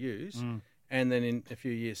actually use, and then in a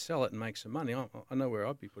few years sell it and make some money, I know where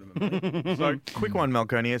I'd be putting my money. So, quick one,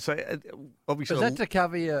 Malconia. So, obviously, Was that to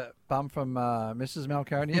cover your bum from Mrs.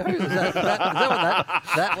 Malconio? Is that what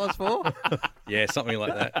that was for? Yeah, something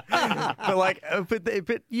like that.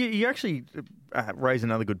 but you actually raise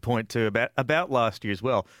another good point too about last year as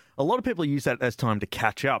well. A lot of people use that as time to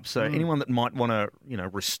catch up. So anyone that might want to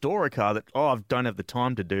restore a car that I don't have the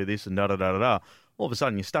time to do this and da da da da da. All of a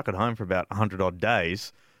sudden you're stuck at home for about 100 odd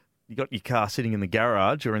days. You got your car sitting in the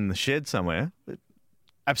garage or in the shed somewhere.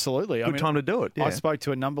 Absolutely, good time to do it. Yeah. I spoke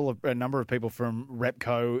to a number of people from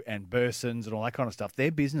Repco and Bursons and all that kind of stuff.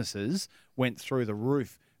 Their businesses went through the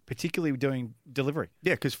roof, particularly doing delivery.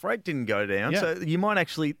 Yeah, because freight didn't go down. Yeah. So you might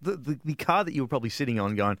actually the car that you were probably sitting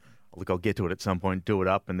on going, oh, look, I'll get to it at some point, do it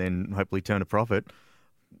up, and then hopefully turn a profit,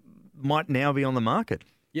 might now be on the market.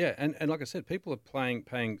 Yeah, and like I said, people are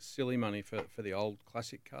paying silly money for the old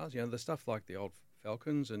classic cars. The stuff like the old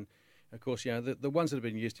Falcons and. Of course, the ones that have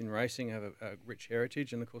been used in racing have a rich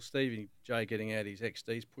heritage, and of course, Stevie J getting out his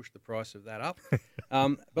XDs pushed the price of that up.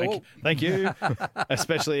 Thank you,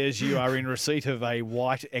 especially as you are in receipt of a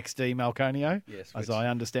white XD Malconio, yes, as I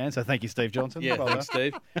understand. So, thank you, Steve Johnson. Yeah, thanks,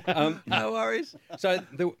 Steve. No worries. So,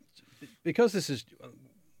 because this is,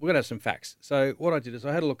 we're going to have some facts. So, what I did is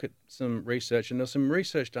I had a look at some research, and there was some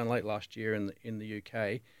research done late last year in the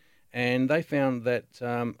UK. And they found that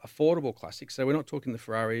affordable classics, so we're not talking the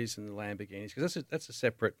Ferraris and the Lamborghinis, because that's a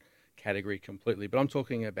separate category completely, but I'm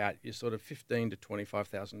talking about your sort of $15,000 to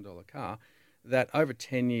 $25,000 car, that over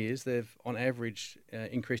 10 years, they've on average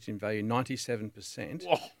increased in value 97%.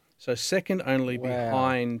 Whoa. So second only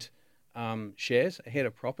behind shares, ahead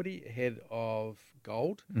of property, ahead of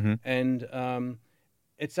gold. And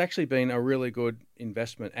it's actually been a really good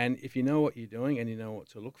investment. And if you know what you're doing and you know what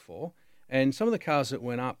to look for, and some of the cars that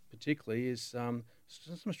went up particularly is some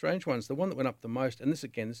strange ones. The one that went up the most, and this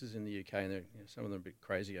is in the UK, and some of them are a bit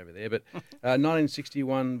crazy over there, but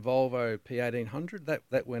 1961 Volvo P1800,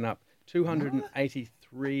 that went up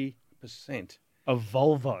 283%. A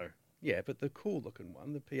Volvo? Yeah, but the cool-looking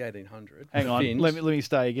one, the P1800. Hang on, let me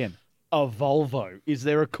stay again. A Volvo. Is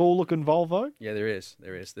there a cool-looking Volvo? Yeah, there is.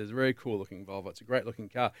 There's a very cool-looking Volvo. It's a great-looking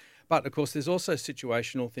car. But, of course, there's also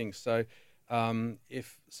situational things. So...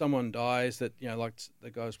 if someone dies, that like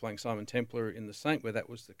the guy was playing Simon Templar in The Saint, where that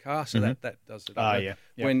was the car, so that does it. Yeah.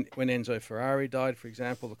 When Enzo Ferrari died, for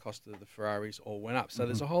example, the cost of the Ferraris all went up. So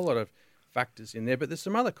there's a whole lot of factors in there. But there's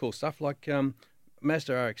some other cool stuff like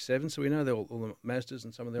Mazda RX-7. So we know that all the Mazdas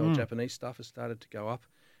and some of the old Japanese stuff has started to go up,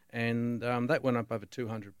 and that went up over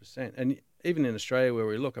 200%. And even in Australia, where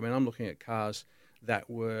we look, I mean, I'm looking at cars that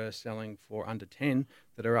were selling for under 10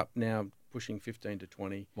 that are up now pushing 15 to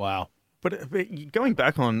 20. Wow. But going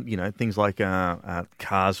back on, things like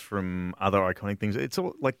cars from other iconic things, it's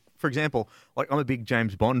all like, for example, like I'm a big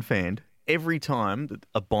James Bond fan. Every time that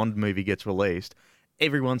a Bond movie gets released,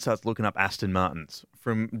 everyone starts looking up Aston Martins,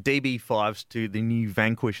 from DB5s to the new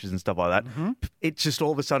Vanquishes and stuff like that. It's just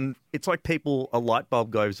all of a sudden, it's like a light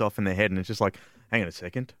bulb goes off in their head and it's just like, hang on a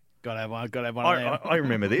second. Got to have one. I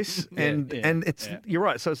remember this, and it's you're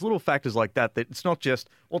right. So it's little factors like that it's not just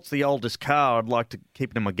what's the oldest car I'd like to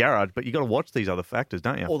keep it in my garage, but you got to watch these other factors,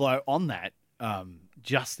 don't you? Although on that,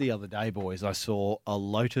 just the other day, boys, I saw a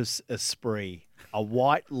Lotus Esprit, a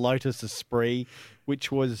white Lotus Esprit,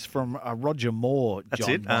 which was from a Roger Moore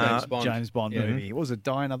James Bond movie. Was it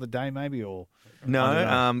Die Another Day, maybe, or? No,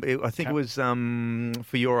 I think it was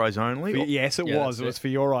For Your Eyes Only. Yes, it was. It was For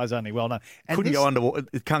Your Eyes Only. Well, no. And go underwater.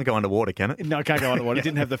 It can't go underwater, can it? No, it can't go underwater. It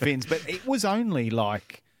didn't have the fins, but it was only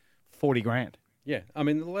like 40 grand. Yeah, I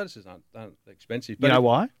mean, the Lotuses aren't expensive. But you know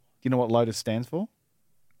why? Do you know what Lotus stands for?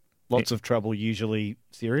 Lots of trouble, usually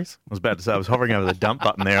serious. I was about to say, I was hovering over the dump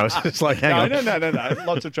button there. I was just like, hang on. No.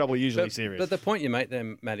 Lots of trouble, usually serious. But the point you make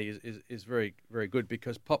there, Matty, is very, very good,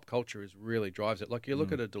 because pop culture really drives it. Like you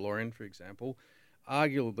look at a DeLorean, for example,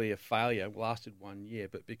 arguably a failure, lasted 1 year,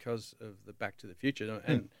 but because of the Back to the Future.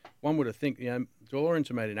 And one would have think, DeLoreans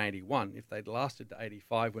were made in 81. If they'd lasted to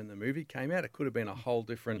 85 when the movie came out, it could have been a whole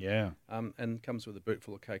different... Yeah. And comes with a boot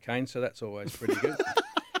full of cocaine, so that's always pretty good.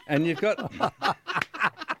 And you've got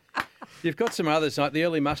some others, like the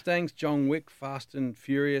early Mustangs, John Wick, Fast and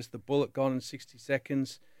Furious, The Bullet, Gone in 60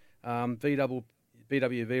 Seconds, VW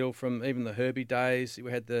Beetle from even the Herbie days.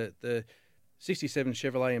 We had the 67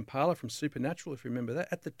 Chevrolet Impala from Supernatural, if you remember that.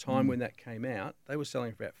 At the time when that came out, they were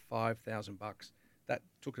selling for about $5,000. that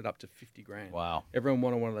took it up to 50 grand. Wow. Everyone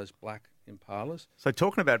wanted one of those black Impalas. So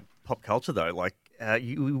talking about pop culture, though, like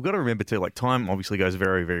you've got to remember too, like time obviously goes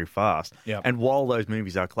very, very fast. Yep. And while those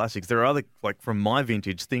movies are classics, there are other, like from my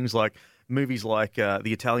vintage, things like movies like The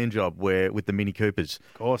Italian Job, where with the Mini Coopers.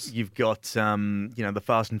 Of course. You've got, the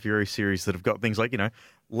Fast and Furious series that have got things like,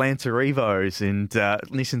 Lancer Evos and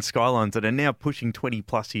Nissan Skylines that are now pushing 20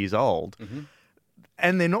 plus years old. Mm-hmm.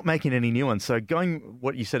 And they're not making any new ones. So going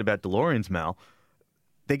what you said about DeLoreans, Mal,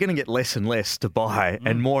 they're going to get less and less to buy,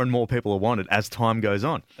 and more people are wanted as time goes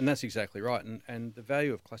on. And that's exactly right. And the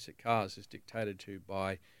value of classic cars is dictated to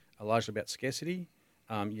by largely about scarcity,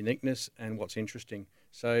 uniqueness, and what's interesting.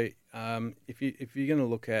 So if you're going to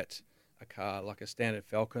look at a car like a standard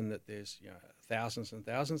Falcon that there's thousands and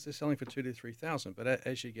thousands, they're selling for 2,000 to 3,000. But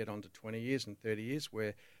as you get on to 20 years and 30 years,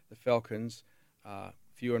 where the Falcons are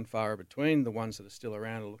few and far between, the ones that are still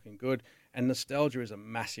around are looking good. And nostalgia is a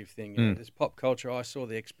massive thing. There's pop culture. I saw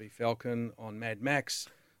the XB Falcon on Mad Max.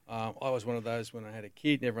 I was one of those when I had a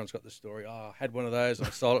kid, and everyone's got the story. Oh, I had one of those. I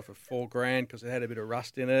sold it for $4,000 because it had a bit of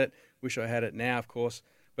rust in it. Wish I had it now, of course.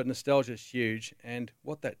 But nostalgia is huge. And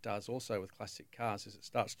what that does also with classic cars is it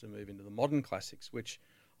starts to move into the modern classics, which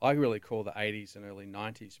I really call the 80s and early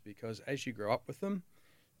 90s, because as you grow up with them,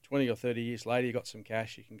 20 or 30 years later, you got some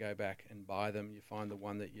cash, you can go back and buy them. You find the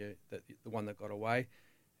one that got away.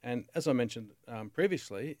 And as I mentioned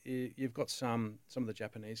previously, you've got some of the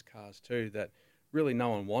Japanese cars too that really no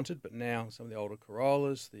one wanted, but now some of the older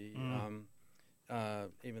Corollas, even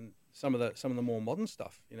some of the more modern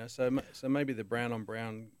stuff. So maybe the brown on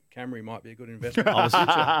brown Camry might be a good investment. I was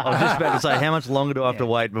just about to say, how much longer do I have to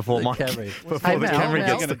wait before the Camry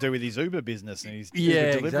gets to do with his Uber business and his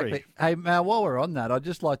Uber delivery? Exactly. Hey, Mal, while we're on that, I'd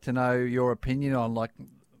just like to know your opinion on like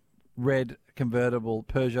red convertible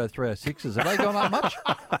Peugeot 306s. Have they gone up much?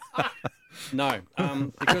 No,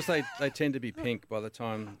 because they tend to be pink by the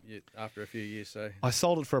time after a few years. So I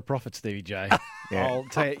sold it for a profit, Stevie J. I'll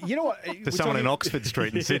tell you. You know what? To someone in Oxford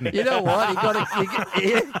Street in Sydney. You know what? He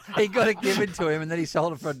got it given to him, and then he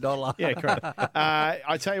sold it for $1. Yeah, correct.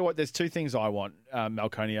 I tell you what. There's two things I want,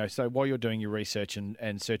 Malconio. So while you're doing your research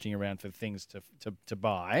and searching around for things to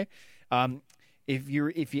buy. If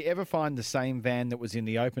you ever find the same van that was in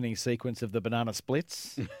the opening sequence of the Banana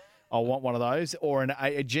Splits, I want one of those, or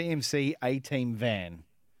a GMC A-Team van.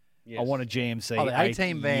 Yes. I want a GMC. Oh, the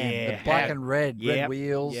A-Team van, the black and red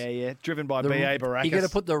wheels. Yeah. Driven by B.A. Baracus. You got to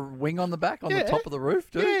put the wing on the back, on the top of the roof,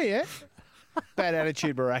 too? Yeah. Bad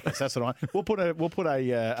attitude, Baracus. That's what I want. We'll put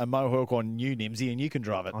a Mohawk on you, Nimsy, and you can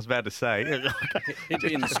drive it. I was about to say. He'd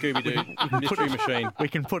be in the Scooby-Doo mystery machine. We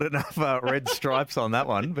can put enough red stripes on that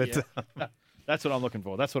one, but that's what I'm looking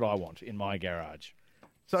for. That's what I want in my garage.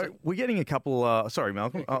 So we're getting a couple, sorry,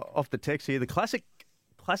 Malcolm, off the text here. The classic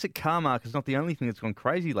car market is not the only thing that's gone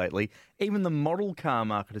crazy lately. Even the model car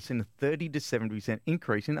market has seen a 30 to 70%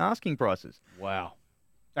 increase in asking prices. Wow.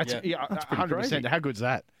 That's pretty 100%. Crazy. How good's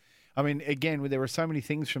that? I mean, again, there were so many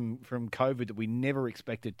things from COVID that we never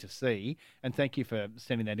expected to see. And thank you for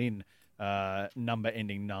sending that in. Number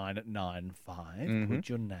ending 995. Mm-hmm. Put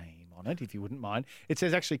your name on it, if you wouldn't mind. It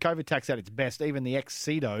says, actually, COVID tax at its best. Even the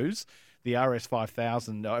Exceedos, the RS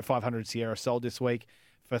 500 Sierra sold this week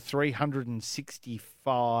for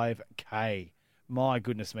 $365K. My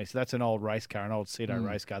goodness me. So that's an old race car, an old Cedo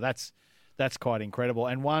race car. That's quite incredible.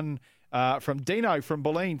 And one from Dino from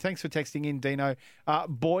Boleyn. Thanks for texting in, Dino.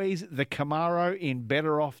 Boys, the Camaro in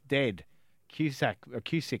Better Off Dead.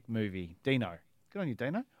 Cusick movie. Dino. Good on you,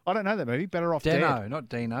 Dino. I don't know that movie. Better Off Dead. Deno, not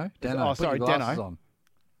Dino. Deno. Oh, sorry, Put your glasses Deno. on.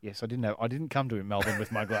 Yes, I didn't come to Melbourne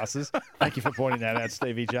with my glasses. Thank you for pointing that out,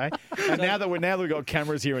 Stevie J. And now that we've got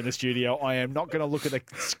cameras here in the studio, I am not going to look at the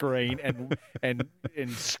screen and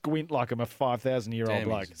squint like I'm a 5,000-year-old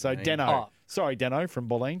bloke. So Deno, sorry Deno from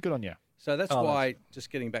Boleyn, good on you. So that's why, just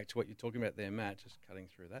getting back to what you're talking about there, Matt, just cutting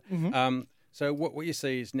through that. Mm-hmm. So what you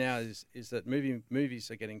see is now is that movies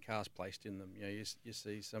are getting cars placed in them. You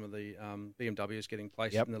see some of the BMWs getting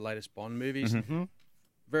placed in the latest Bond movies. Mm-hmm.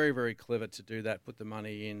 Very, very clever to do that. Put the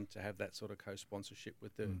money in to have that sort of co-sponsorship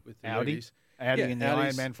with the Audi. movies. Audi in the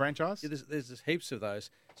Iron Man franchise. Yeah, there's heaps of those.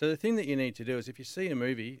 So the thing that you need to do is, if you see a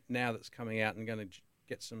movie now that's coming out and going to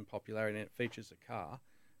get some popularity and it features a car,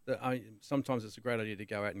 sometimes it's a great idea to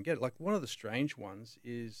go out and get it. Like one of the strange ones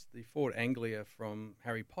is the Ford Anglia from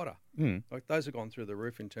Harry Potter. Like those have gone through the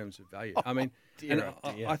roof in terms of value. I mean,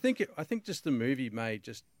 I think just the movie may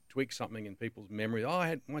just tweak something in people's memory.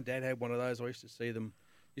 My dad had one of those. I used to see them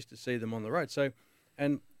on the road. So,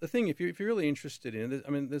 and the thing, if you're really interested in it,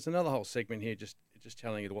 there's another whole segment here just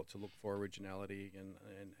telling you what to look for: originality and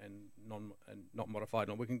not modified.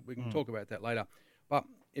 And we can talk about that later. But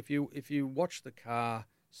if you watch the car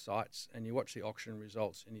sites and you watch the auction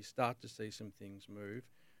results and you start to see some things move.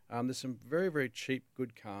 There's some very, very cheap,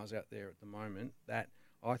 good cars out there at the moment that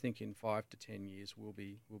I think in 5 to 10 years will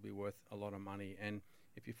be worth a lot of money. And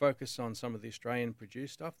if you focus on some of the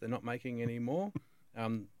Australian-produced stuff, they're not making any more.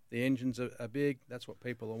 The engines are big. That's what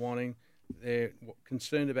people are wanting. They're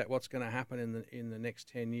concerned about what's going to happen in the next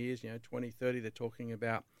 10 years. 2030, they're talking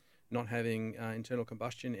about not having internal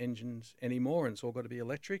combustion engines anymore, and it's all got to be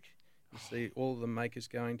electric. You see all of the makers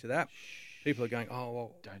going to that. People are going, oh,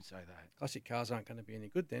 well, don't say that. Classic cars aren't going to be any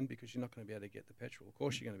good then because you're not going to be able to get the petrol. Of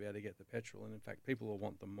course, you're going to be able to get the petrol, and in fact, people will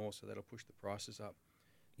want them more, so that'll push the prices up.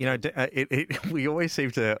 We always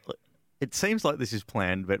seem to. It seems like this is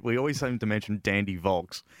planned, but we always seem to mention Dandy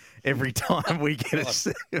Volks every time we get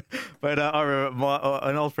a. But I remember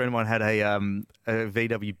an old friend of mine had a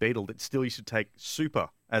VW Beetle that still used to take Super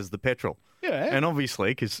as the petrol. Yeah. And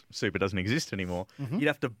obviously, because Super doesn't exist anymore, you'd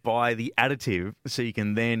have to buy the additive so you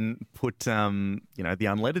can then put, the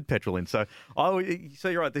unleaded petrol in. So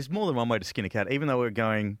you're right. There's more than one way to skin a cat. Even though we're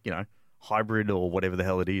going, hybrid or whatever the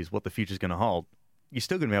hell it is, what the future's going to hold, you're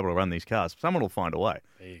still going to be able to run these cars. Someone will find a way.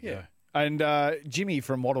 There you go. And Jimmy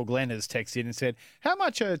from Wattle Glen has texted in and said, how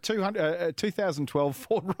much are 2012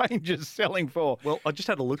 Ford Rangers selling for? Well, I just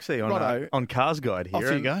had a look-see on Cars Guide here.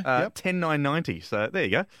 Off you go. Yep. 10,990. So there you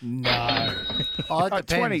go. No. It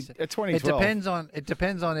depends. 2012. It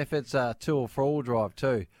depends on if it's a 2 or 4-wheel drive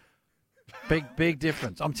too. Big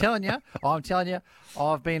difference. I'm telling you,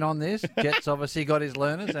 I've been on this. Jet's obviously got his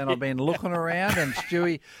learners, and I've been looking around, and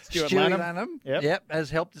Stewie Lanham has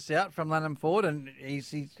helped us out from Lanham Ford, and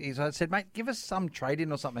he's said, mate, give us some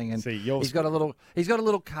trade-in or something. And he's got a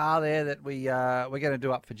little car there that we're going to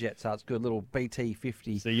do up for Jet, so it's good, little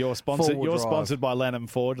BT50. So you're sponsored by Lanham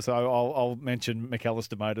Ford, so I'll mention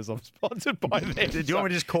McAllister Motors. I'm sponsored by them. Do you want me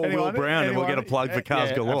to just call Will Brown and we'll get a plug for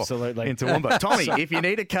Cars Galore? Absolutely. Into Toowoomba. Tommy, if you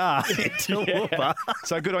need a car.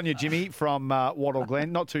 So good on you, Jimmy, from Wattle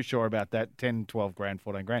Glen. Not too sure about that. 10, 12 grand,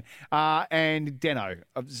 14 grand. And Deno,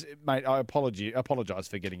 mate, I apologise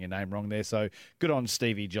for getting your name wrong there. So good on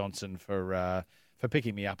Stevie Johnson for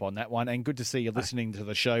picking me up on that one. And good to see you listening to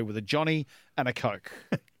the show with a Johnny and a Coke.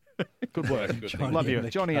 Good work. Love you.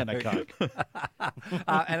 Johnny and a Coke.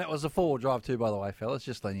 And it was a 4-wheel drive too, by the way, fellas.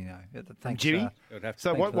 Just letting you know. Thanks, Jimmy.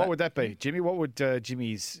 So what would that be? Jimmy, what would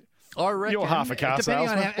Jimmy's... I reckon, you're half a car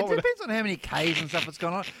salesman. It depends on how many Ks and stuff that's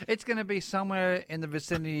going on. It's going to be somewhere in the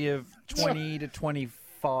vicinity of 20 to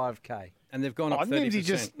 25K. And they've gone up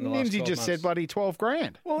 30% Nimsy just said, buddy, 12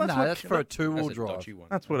 grand. Well, that's for a 2-wheel drive.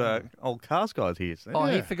 That's what old Cars Guide hears.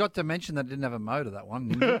 He forgot to mention that it didn't have a motor, that one.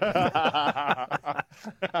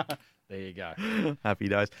 There you go. Happy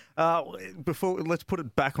days. Let's put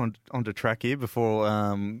it back onto track here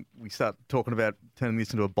before we start talking about turning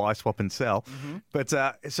this into a buy, swap and sell. Mm-hmm. But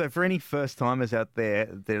so for any first-timers out there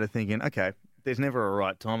that are thinking, okay, there's never a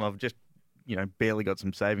right time. I've just, barely got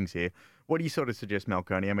some savings here. What do you sort of suggest,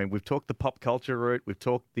 Malconey? I mean, we've talked the pop culture route. We've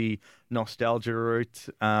talked the nostalgia route.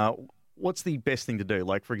 What's the best thing to do?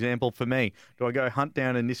 Like, for example, for me, do I go hunt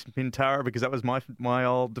down a Nissan Pintara because that was my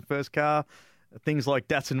old first car? Things like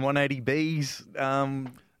Datsun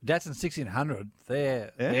 180Bs. Datsun 1600,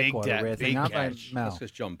 they're quite a rare thing, aren't they, Mal? That's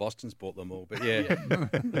because John Boston's bought them all, but yeah.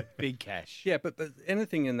 Big cash. Yeah, but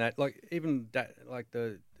anything in that, like even like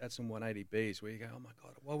the Datsun 180Bs, where you go, oh my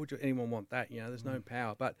God, why would anyone want that? There's no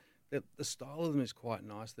power. But the style of them is quite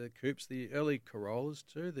nice. The coupes, the early Corollas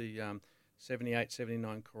too, the 78,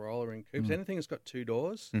 79 Corolla in coupes, anything that's got 2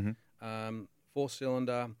 doors,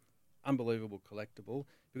 4-cylinder, unbelievable collectible.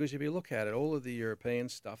 Because if you look at it, all of the European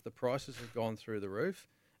stuff, the prices have gone through the roof.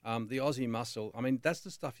 The Aussie muscle, I mean, that's the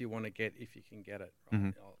stuff you want to get if you can get it,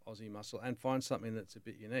 right? Aussie muscle, and find something that's a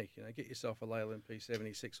bit unique. Get yourself a Leyland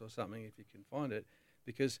P76 or something if you can find it.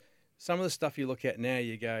 Because some of the stuff you look at now,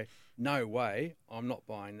 you go, no way, I'm not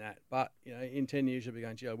buying that. But, in 10 years, you'll be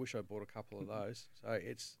going, gee, I wish I bought a couple of those. So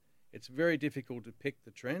it's very difficult to pick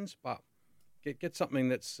the trends, but get something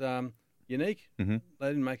that's... unique. They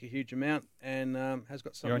didn't make a huge amount and has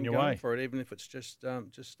got something going for it, even if it's just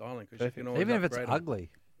styling. Even if it's ugly,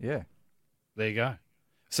 yeah. There you go.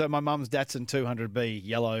 So my mum's Datsun 200B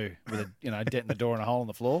yellow with a dent in the door and a hole in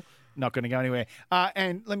the floor. Not going to go anywhere.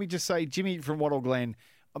 And let me just say, Jimmy from Wattle Glen,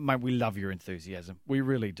 mate, we love your enthusiasm. We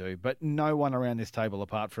really do. But no one around this table,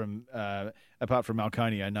 apart from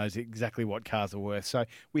Malconio, knows exactly what cars are worth. So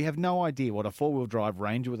we have no idea what a 4-wheel drive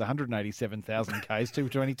Ranger with 187,000 Ks to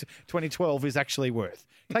 2012 is actually worth.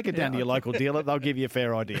 Take it down to your local dealer; they'll give you a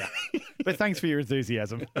fair idea. But thanks for your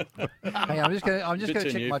enthusiasm. Hey, I'm just going to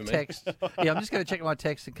check my text. Yeah, I'm just going to check my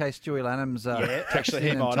text in case Stewie Lanham's texted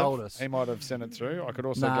in and told us. He might have sent it through. I could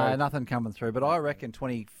also nothing coming through. But I reckon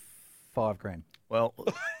 25 $5,000. Well,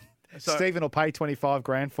 Stephen will pay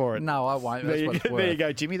 $25,000 for it. No, I won't. That's what it's worth. There you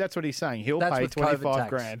go, Jimmy. That's what he's saying. He'll That's pay with COVID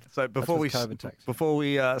 $25,000. So before we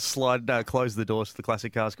close the doors to the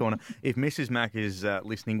Classic Cars Corner, if Mrs. Mack is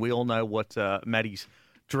listening, we all know what Maddie's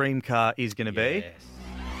dream car is going to be.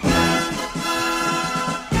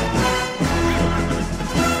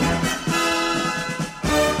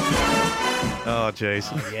 Oh, jeez.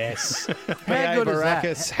 Oh, yes. How good is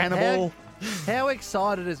that? Hannibal. How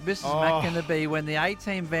excited is Mrs. Mack going to be when the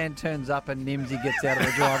A-team van turns up and Nimsy gets out of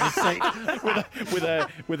the driver's seat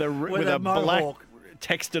with a black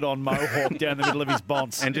texted on mohawk down the middle of his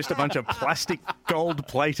bonce, and just a bunch of plastic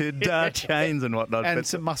gold-plated chains and whatnot, and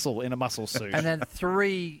some muscle in a muscle suit, and then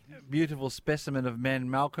 3 beautiful specimen of men,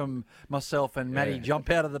 Malcolm, myself, and Matty, jump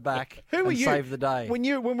out of the back and save the day. When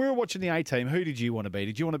we were watching the A-team, who did you want to be?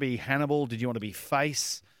 Did you want to be Hannibal? Did you want to be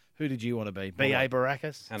Face? Who did you want to be? B.A.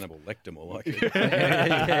 Baracus? Hannibal Lecter, more like it.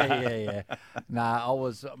 yeah. Nah, I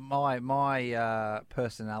was my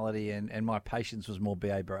personality and my patience was more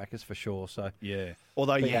B.A. Baracus for sure. So yeah,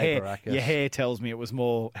 although your hair tells me it was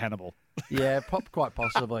more Hannibal. Yeah, quite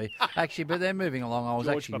possibly. Actually, but then moving along, I was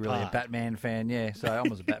actually really a Batman fan. Yeah, so I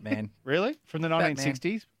was a Batman. Really? From the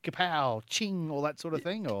 1960s? Kapow, ching, all that sort of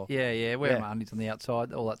thing, or yeah, wearing my undies on the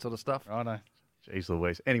outside, all that sort of stuff. I know. Jeez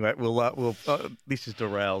Louise. Anyway, we'll this is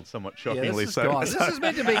derailed somewhat shockingly. This is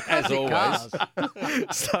meant to be as always.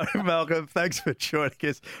 So, Malcolm, thanks for joining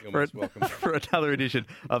us for another edition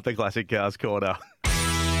of the Classic Cars Corner.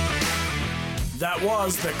 That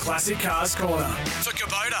was the Classic Cars Corner. For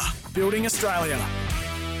Kubota. Building Australia.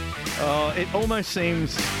 It almost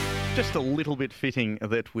seems just a little bit fitting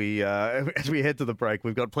that we, as we head to the break,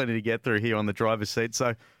 we've got plenty to get through here on the driver's seat.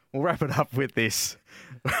 So we'll wrap it up with this.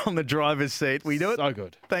 On the driver's seat, we do it. So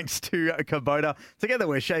good. Thanks to Kubota. Together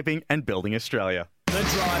we're shaping and building Australia. The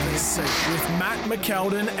driver's seat with Matt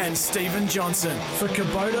McKeldin and Stephen Johnson for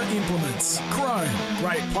Kubota Implements, Chrome,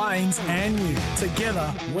 Great Plains and New.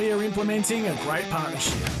 Together, we are implementing a great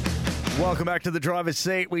partnership. Welcome back to the driver's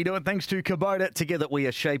seat. We do it thanks to Kubota. Together we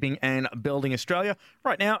are shaping and building Australia.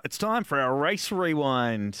 Right now, it's time for our race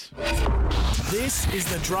rewind. This is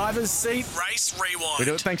the driver's seat. Race rewind. We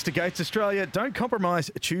do it thanks to Gates Australia. Don't compromise.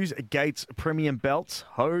 Choose Gates premium belts,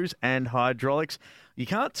 hose and hydraulics. You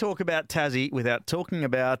can't talk about Tassie without talking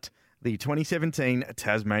about the 2017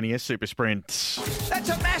 Tasmania Super Sprint. That's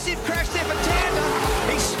a massive crash there for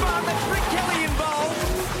Tander. He's spun. That's Rick Kelly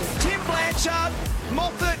involved. Tim Blanchard,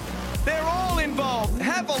 Moffat, they're all involved.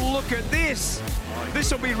 Have a look at this.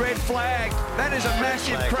 This will be red flag. That is a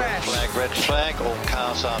massive crash. Red flag. All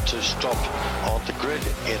cars are to stop on the grid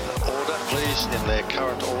in order, please. In their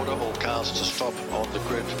current order, all cars to stop on the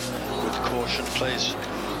grid with caution, please.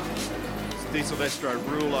 Di Silvestro,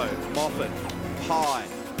 Rulo, Moffat, Pye,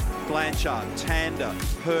 Blanchard, Tander,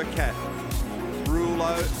 Hercat,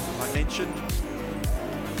 Rulo, I mentioned.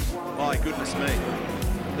 My goodness me.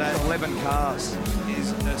 That 11 cars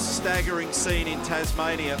is a staggering scene in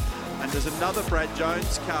Tasmania. And there's another Brad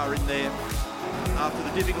Jones car in there. After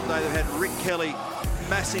the difficult day they've had, Rick Kelly,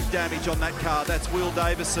 massive damage on that car. That's Will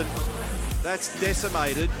Davison. That's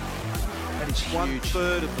decimated. That is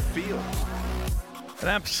 1/3 of the field. An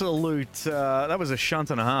absolute, that was a shunt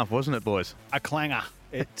and a half, wasn't it, boys? A clanger.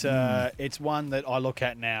 It's one that I look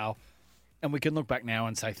at now, and we can look back now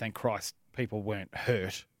and say, thank Christ, people weren't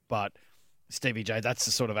hurt. But Stevie J, that's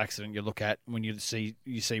the sort of accident you look at when you see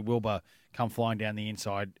Wilbur come flying down the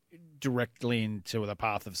inside directly into the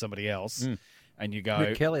path of somebody else, and you go,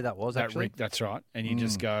 Rick Kelly, that was actually. Rick, that's right, and you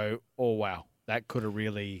just go, oh wow, that could have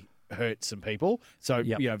really hurt some people. So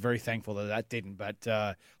very thankful that didn't.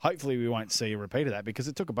 But hopefully we won't see a repeat of that because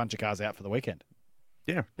it took a bunch of cars out for the weekend.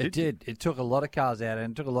 Yeah, it did. It took a lot of cars out,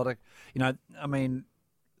 and it took a lot of,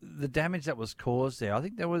 the damage that was caused there. I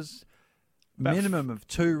think there was minimum of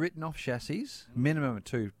 2 written off chassis, minimum of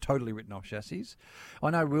 2 totally written off chassis. I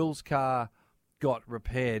know Will's car got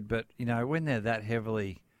repaired, but when they're that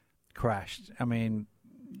heavily crashed,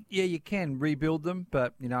 you can rebuild them,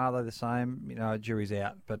 but are they the same? Jury's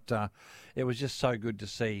out. But it was just so good to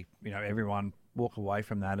see everyone walk away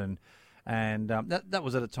from that, and that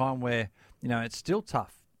was at a time where it's still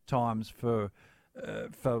tough times for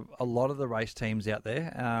a lot of the race teams out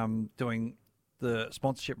there doing the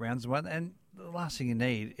sponsorship rounds and whatnot, and the last thing you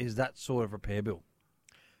need is that sort of repair bill.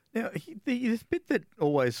 Now, the bit that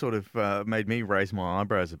always sort of made me raise my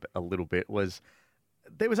eyebrows a little bit was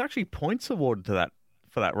there was actually points awarded to that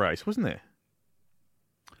for that race, wasn't there?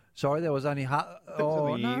 Sorry, there was only half.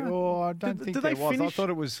 Oh, no. Oh, I don't think there was. I thought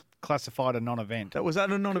it was classified a non-event. Was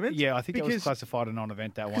that a non-event? Yeah, I think it was classified a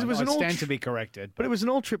non-event, that one. It was I stand to be corrected. But it was an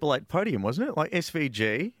all 888 podium, wasn't it? Like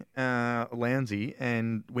SVG, Lowndesy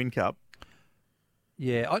and Whincup.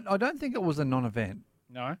 Yeah, I don't think it was a non-event.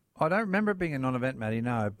 No? I don't remember it being a non-event, Matty,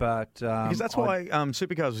 no. But because that's why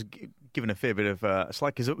Supercars was given a fair bit of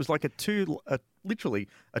slack, because it was like literally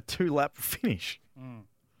a 2-lap finish. Mm.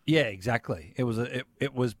 Yeah, exactly. It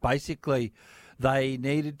was basically they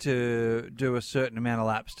needed to do a certain amount of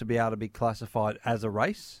laps to be able to be classified as a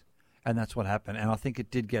race, and that's what happened. And I think it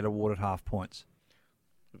did get awarded half points.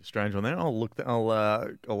 Strange one there. I'll look.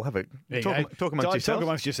 I'll have a talk amongst yourselves. Talk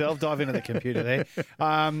amongst yourself. Dive into the computer there.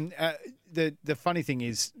 The funny thing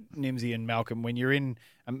is, Nimsy and Malcolm, when you're in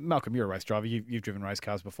Malcolm, you're a race driver. You've driven race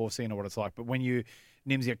cars before, seen what it's like. But when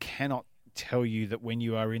Nimsy, I cannot tell you that when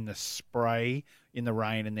you are in the spray in the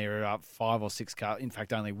rain and there are 5 or 6 cars, in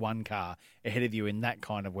fact only one car ahead of you in that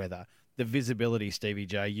kind of weather, the visibility, Stevie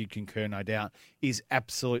J, you'd concur no doubt, is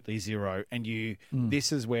absolutely zero. And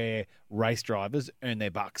this is where race drivers earn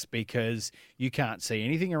their bucks, because you can't see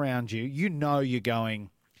anything around you. You know you're going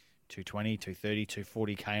 220, 230,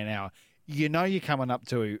 240 k an hour. You know you're coming up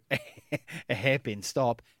to a hairpin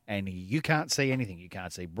stop, and you can't see anything. You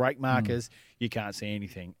can't see brake markers. You can't see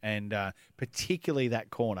anything. And particularly that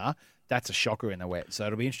corner, that's a shocker in the wet. So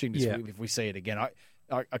it'll be interesting to see if we see it again.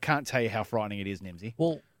 I can't tell you how frightening it is, Nimsy.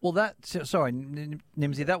 Well,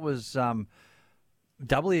 Nimsy, that was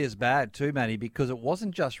doubly as bad too, Matty, because it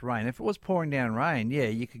wasn't just rain. If it was pouring down rain, yeah,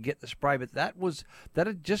 you could get the spray, but that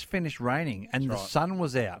had just finished raining and the sun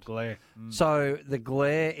was out. Glare. So the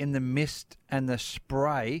glare in the mist and the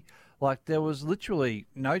spray, like there was literally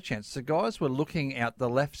no chance. The guys were looking out the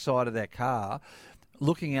left side of their car,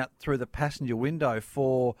 looking out through the passenger window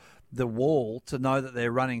for the wall to know that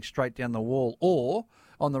they're running straight down the wall, or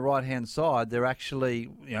on the right-hand side, they're actually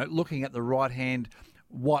looking at the right-hand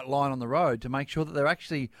white line on the road to make sure that they're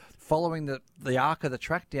actually following the arc of the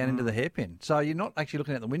track down into the hairpin. So you're not actually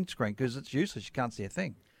looking at the windscreen because it's useless. You can't see a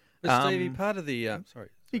thing. But Stevie, part of the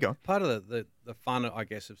part of the fun, I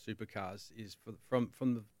guess, of supercars is from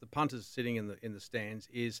the punters sitting in the stands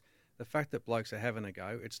is the fact that blokes are having a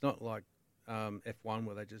go. It's not like F1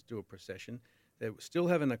 where they just do a procession. They're still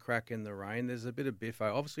having a crack in the rain. There's a bit of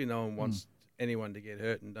biffo. Obviously, no one wants anyone to get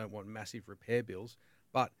hurt and don't want massive repair bills.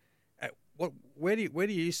 But where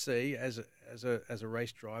do you see as a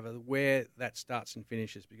race driver where that starts and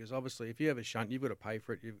finishes? Because obviously, if you have a shunt, you've got to pay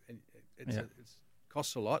for it. It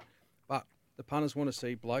costs a lot. But the punters want to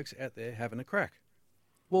see blokes out there having a crack.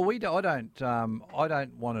 Well, I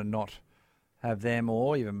don't want to not have them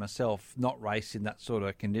or even myself not race in that sort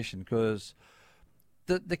of condition, because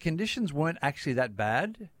the conditions weren't actually that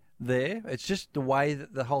bad there. It's just the way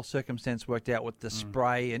that the whole circumstance worked out with the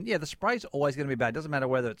spray. And, the spray's always going to be bad. It doesn't matter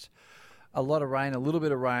whether it's a lot of rain, a little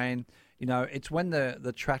bit of rain. It's when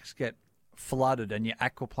the tracks get flooded and you're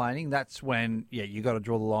aquaplaning, that's when, you got to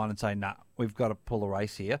draw the line and say, nah, we've got to pull a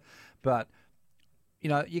race here. But,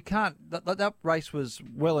 you can't... That race was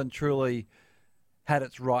well and truly had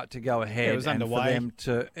its right to go ahead. It was and underway.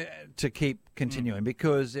 for them to keep continuing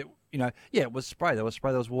because it was spray. There was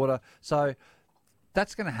spray, there was water. So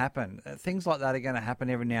that's going to happen. Things like that are going to happen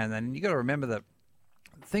every now and then. And you've got to remember that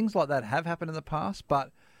things like that have happened in the past,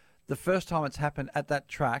 but the first time it's happened at that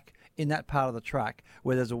track, in that part of the track,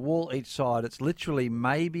 where there's a wall each side, it's literally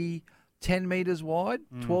maybe 10 metres wide,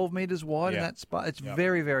 12 metres wide in that spot. It's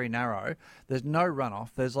very, very narrow. There's no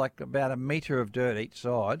runoff. There's like about a metre of dirt each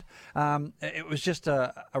side. It was just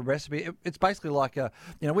a recipe. It's basically like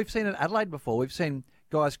we've seen it at Adelaide before. We've seen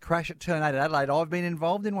guys crash at turn 8 at Adelaide. I've been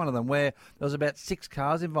involved in one of them where there was about 6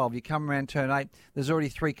 cars involved. You come around turn 8, there's already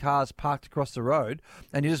 3 cars parked across the road,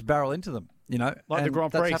 and you just barrel into them. Like the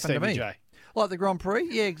Grand Prix, Stevie J. Like the Grand Prix,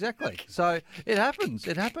 yeah, exactly. So it happens.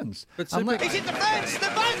 It happens. But he's in the fence.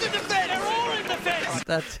 They're both in the fence. They're all in the fence.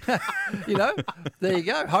 That's there you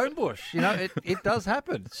go. Homebush. It does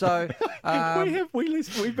happen. So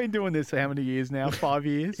we've been doing this for how many years now? 5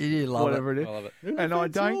 years. You love whatever it is. I love it. And I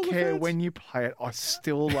don't care when you play it. I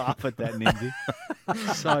still laugh at that, Nimsy.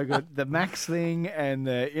 So good. The Max thing and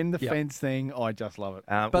the in the fence thing. I just love it.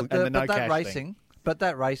 But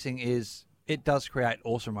that racing is. It does create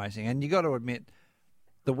awesome racing, and you got to admit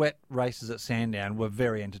the wet races at Sandown were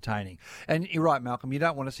very entertaining. And you're right, Malcolm, you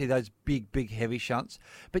don't want to see those big, heavy shunts,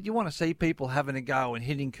 but you want to see people having a go and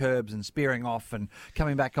hitting curbs and spearing off and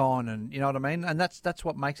coming back on, and you know what I mean? And that's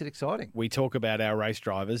what makes it exciting. We talk about our race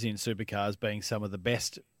drivers in supercars being some of the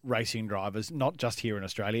best racing drivers, not just here in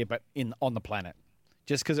Australia, but on the planet.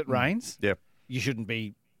 Just because it rains, you shouldn't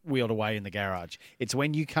be wheeled away in the garage. It's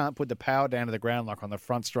when you can't put the power down to the ground, like on the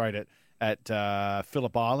front straight at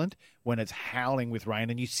Phillip Island, when it's howling with rain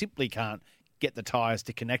and you simply can't get the tyres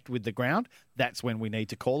to connect with the ground. That's when we need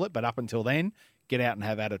to call it. But up until then, get out and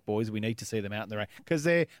have at it, boys. We need to see them out in the rain because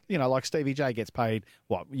they're, like Stevie J gets paid.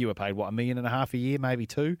 What you were paid? What, $1.5 million a year, maybe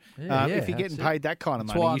 $2 million. If you're getting paid that kind of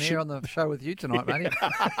money, that's why I'm here on the show with you tonight, mate.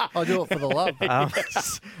 I do it for the love.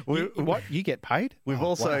 What you get paid? We've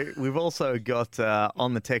also got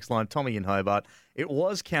on the text line Tommy in Hobart. It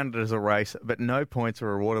was counted as a race, but no points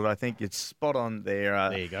were awarded. I think it's spot on there.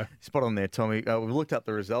 There you go. Spot on there, Tommy. We've looked up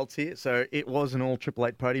the results here. So it was an all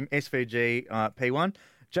 888 podium. SVG P1.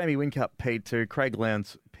 Jamie Whincup, P2, Craig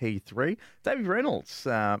Lowndes, P3, David Reynolds,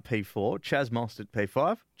 P4, Chaz Mostert,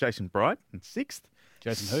 P5, Jason Bright in 6th.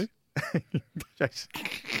 Jason who? Jason.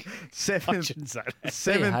 Seventh,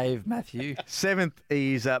 Behave, Matthew. 7th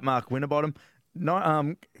is Mark Winterbottom. 8th,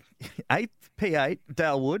 P8,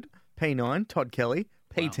 Dale Wood, P9, Todd Kelly,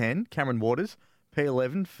 P10, Cameron Waters,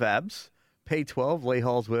 P11, Fabs, P12, Lee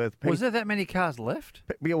Holsworth. Was there that many cars left?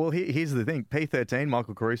 Yeah, well, here's the thing. P13,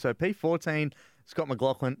 Michael Caruso. P14, Scott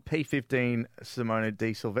McLaughlin. P15, Simona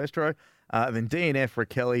Di Silvestro. Then DNF,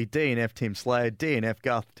 Raquelli. DNF, Tim Slade. DNF,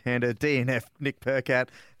 Garth Tander. DNF, Nick Percat.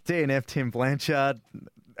 DNF, Tim Blanchard.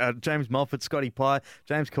 James Moffat, Scotty Pye.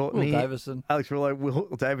 James Courtney. Will Davison. Alex Rillo,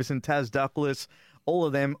 Will Davison, Taz Douglas. All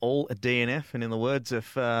of them, all a DNF. And in the words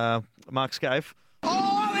of Mark Scaife.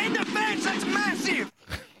 Oh, in defence, that's massive!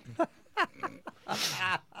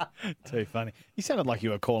 Too funny. You sounded like you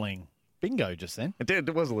were calling bingo just then. It did.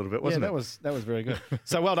 It was a little bit, wasn't it? That was very good.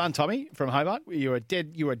 So well done, Tommy from Hobart. You were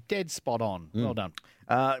dead spot on. Well done.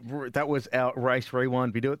 That was our race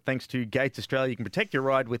rewind. We do it thanks to Gates Australia. You can protect your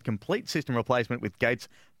ride with complete system replacement with Gates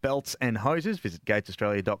belts and hoses. Visit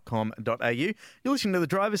gatesaustralia.com.au. You're listening to The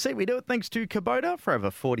Driver's Seat. We do it thanks to Kubota. For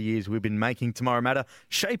over 40 years, we've been making tomorrow matter,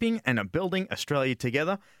 shaping and building Australia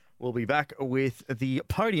together. We'll be back with the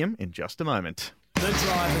podium in just a moment. The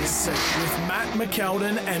Driver's Seat with Matt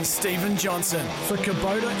McKeldin and Stephen Johnson for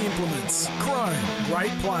Kubota Implements. Chrome,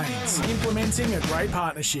 Great Plains, implementing a great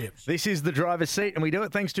partnership. This is The Driver's Seat, and we do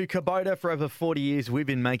it thanks to Kubota. For over 40 years, we've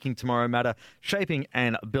been making tomorrow matter, shaping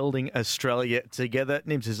and building Australia together.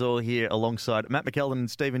 Nibs is all here alongside Matt McKeldin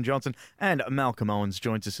and Stephen Johnson, and Malcolm Owens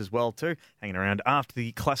joins us as well too, hanging around after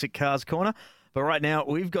the Classic Cars Corner. But right now,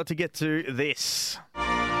 we've got to get to this.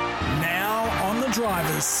 Now on The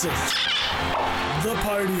Driver's Seat, the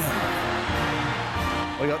podium.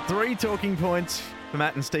 We got 3 talking points for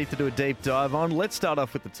Matt and Steve to do a deep dive on. Let's start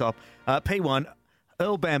off with the top. P1,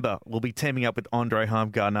 Earl Bamber will be teaming up with Andre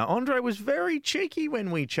Heimgartner. Andre was very cheeky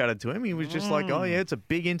when we chatted to him. He was just like, oh, yeah, it's a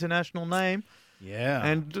big international name. Yeah.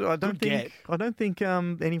 And I don't think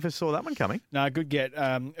any of us saw that one coming. No, good get.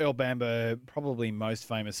 Earl Bamber, probably most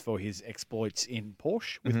famous for his exploits in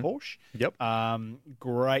Porsche, with Porsche. Yep.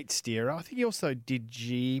 Great steerer. I think he also did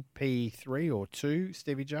GP3 or 2,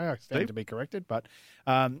 Stevie J. I stand to be corrected, but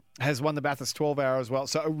has won the Bathurst 12-hour as well.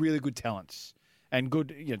 So a really good talent. And good,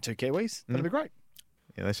 2 Kiwis. That'll be great.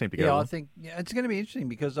 Yeah, they seem to go Yeah, well. I think it's going to be interesting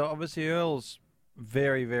because obviously Earl's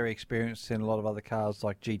very, very experienced in a lot of other cars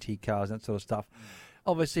like GT cars and that sort of stuff.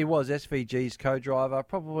 Obviously was SVG's co-driver,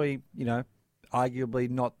 probably, arguably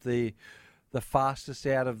not the fastest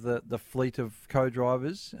out of the fleet of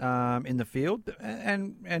co-drivers in the field,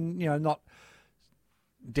 and not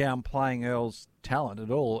downplaying Earl's talent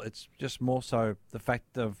at all. It's just more so the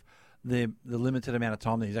fact of the limited amount of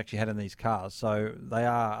time that he's actually had in these cars. So they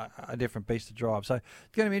are a different beast to drive. So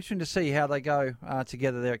it's going to be interesting to see how they go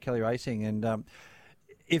together there at Kelly Racing. And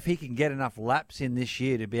if he can get enough laps in this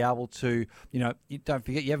year to be able to, you don't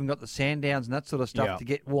forget you haven't got the Sandowns and that sort of stuff to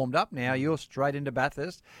get warmed up now. You're straight into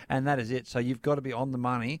Bathurst, and that is it. So you've got to be on the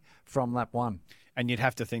money from lap 1. And you'd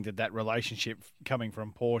have to think that relationship coming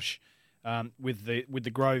from Porsche with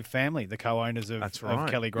the Grove family, the co-owners of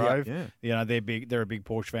Kelly Grove. Yeah. They're big. They're a big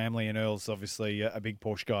Porsche family, and Earl's obviously a big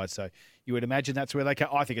Porsche guy. So you would imagine that's where they go.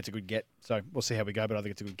 I think it's a good get. So we'll see how we go, but I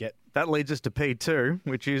think it's a good get. That leads us to P2,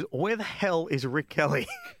 which is where the hell is Rick Kelly?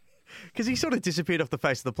 Because he sort of disappeared off the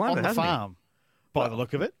face of the planet, on the hasn't farm, by the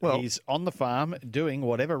look of it. Well, he's on the farm doing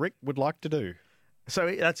whatever Rick would like to do.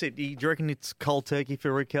 So that's it. Do you reckon it's cold turkey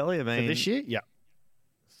for Rick Kelly? I mean, for this year, yeah.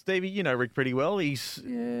 Stevie, you know Rick pretty well. I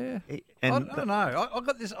don't know.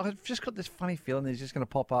 I've just got this funny feeling that he's just going to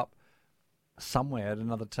pop up somewhere at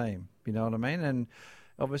another team. You know what I mean? And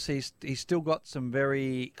obviously, he's still got some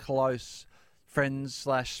very close friends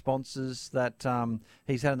 / sponsors that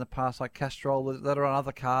he's had in the past, like Castrol, that are on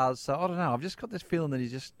other cars. So I don't know. I've just got this feeling that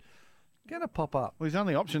he's just going to pop up. Well, his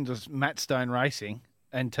only options is Matt Stone Racing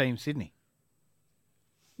and Team Sydney.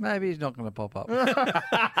 Maybe he's not going to pop up.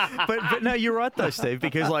 but no, you're right though, Steve,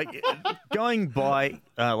 because like going by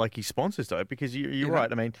like his sponsors though, because you're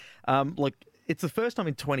right. I mean, like it's the first time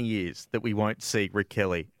in 20 years that we won't see Rick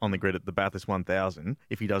Kelly on the grid at the Bathurst 1000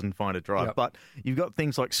 if he doesn't find a drive. Yep. But you've got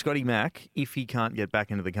things like Scotty Mack if he can't get back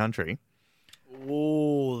into the country.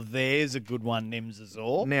 Oh, there's a good one, Nims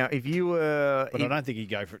Azor. Now, if you were, but I don't think he'd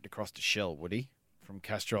go for it to cross to Shell, would he? From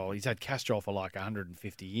Castrol, he's had Castrol for like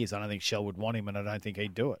 150 years. I don't think Shell would want him, and I don't think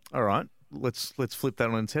he'd do it. All right, let's flip that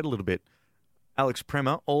on its head a little bit. Alex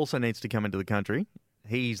Premer also needs to come into the country.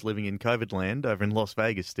 He's living in COVID land over in Las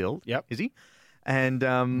Vegas still. Yep, is he? And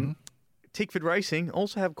Tickford Racing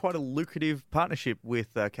also have quite a lucrative partnership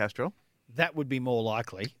with Castrol. That would be more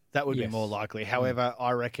likely. Be more likely. However,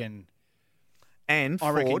 I reckon. And I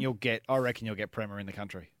reckon you'll get Premer in the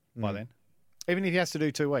country by then, even if he has to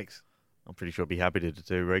do 2 weeks. I'm pretty sure he'll be happy to do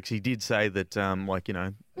 2 weeks. He did say that,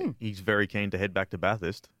 he's very keen to head back to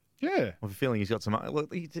Bathurst. Yeah, I have a feeling he's got some.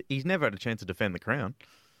 Look, he's never had a chance to defend the crown.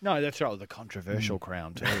 No, that's right. The controversial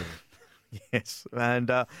crown too. Yes,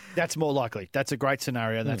 and that's more likely. That's a great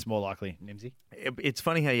scenario. That's more likely, Nimsy. It's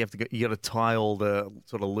funny how you got to tie all the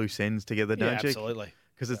sort of loose ends together, don't you? Absolutely.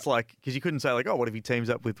 Because it's because you couldn't say like, oh, what if he teams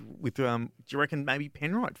up with do you reckon maybe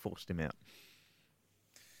Penrite forced him out?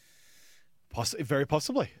 Very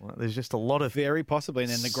possibly. Well, there's just a lot of very possibly,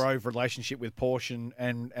 and then the Grove relationship with Porsche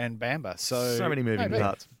and Bamba. So many moving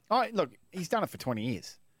parts. Look, he's done it for 20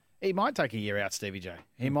 years. He might take a year out, Stevie J.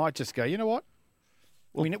 He might just go, you know what?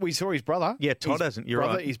 We saw his brother. Yeah, Todd hasn't. You're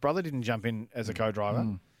right. His brother didn't jump in as a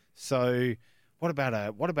co-driver. So what about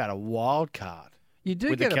a wild card? You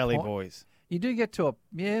do with get the Kelly point. boys. You do get to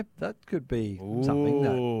that could be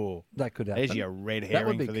something. That could happen. There's your red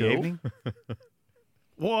herring for the evening.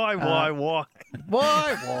 Why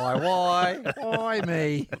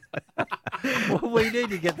me? We need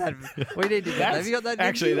to get that. Have you got that?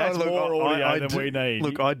 Actually, that's more audio than we need.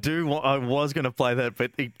 Look, I was going to play that,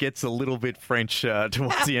 but it gets a little bit French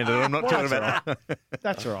towards the end. And I'm not talking about that.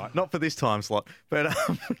 That's all right. Not for this time slot. But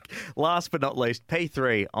last but not least,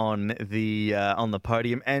 P3 on the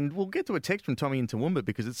podium, and we'll get to a text from Tommy in Toowoomba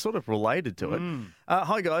because it's sort of related to it.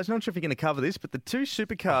 Hi guys, not sure if you're going to cover this, but the 2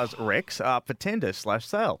 supercars wrecks are for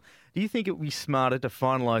tender/sale. Do you think it would be smarter to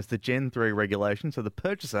finalise the Gen 3 regulation so the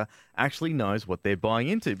purchaser actually knows what they're buying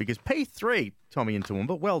into? Because P3, Tommy and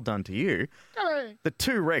Toowoomba, well done to you. The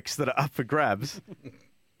 2 wrecks that are up for grabs,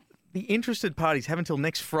 the interested parties have until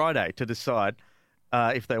next Friday to decide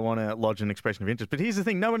if they want to lodge an expression of interest. But here's the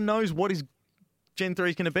thing, no one knows what his Gen 3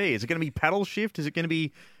 is going to be. Is it going to be paddle shift? Is it going to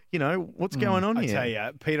be, what's going on here? I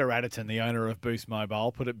tell you, Peter Adderton, the owner of Boost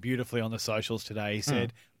Mobile, put it beautifully on the socials today. He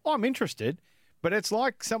said, I'm interested. But it's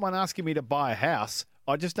like someone asking me to buy a house.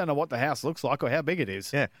 I just don't know what the house looks like or how big it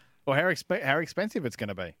is. Yeah. Or how expensive it's going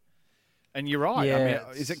to be. And you're right. Yeah, I mean,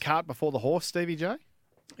 is it cart before the horse, Stevie J?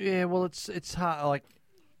 Yeah, well, it's hard. Like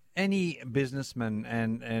any businessman,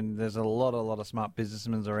 and there's a lot of smart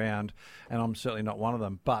businessmen around, and I'm certainly not one of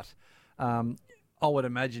them. But I would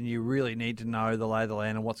imagine you really need to know the lay of the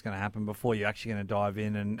land and what's going to happen before you're actually going to dive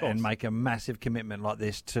in and make a massive commitment like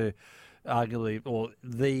this to arguably or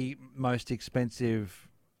the most expensive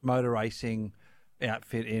motor racing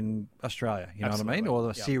outfit in Australia. You know what I mean? Or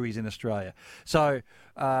the series in Australia. So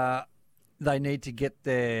they need to get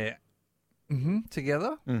their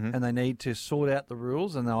together and they need to sort out the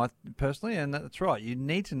rules. And I personally, and that's right, you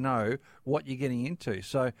need to know what you're getting into.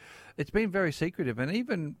 So it's been very secretive. And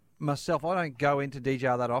even myself, I don't go into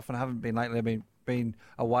DJR that often. I haven't been lately. I've been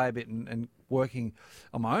away a bit and working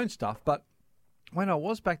on my own stuff. But when I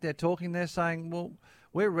was back there talking, they're saying, well,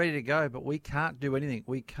 we're ready to go, but we can't do anything.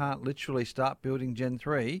 We can't literally start building Gen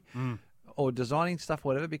 3 or designing stuff,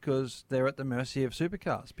 whatever, because they're at the mercy of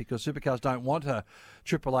supercars, because supercars don't want a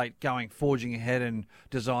 888 forging ahead and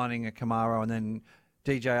designing a Camaro and then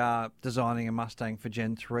DJR designing a Mustang for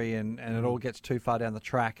Gen 3 and it all gets too far down the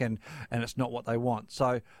track and it's not what they want.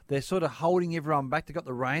 So they're sort of holding everyone back. They've got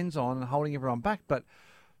the reins on and holding everyone back, but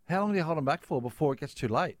how long do you hold them back for before it gets too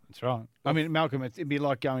late? That's right. I mean, Malcolm, it'd be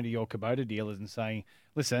like going to your Kubota dealers and saying,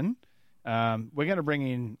 listen, we're going to bring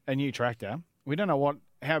in a new tractor. We don't know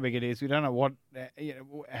how big it is. We don't know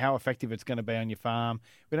how effective it's going to be on your farm.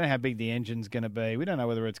 We don't know how big the engine's going to be. We don't know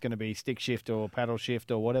whether it's going to be stick shift or paddle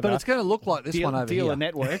shift or whatever. But it's going to look like this one over here. Dealer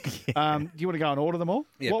network. Do you want to go and order them all?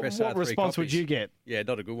 Yeah, what press response would you get? Yeah,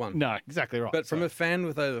 not a good one. No, exactly right. But from a fan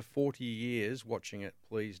with over 40 years watching it,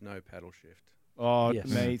 please no paddle shift. Oh, yes.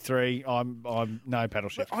 Me 3. I'm no paddle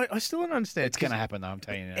shift. I still don't understand. It's going to happen though. I'm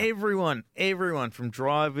telling you now. Everyone from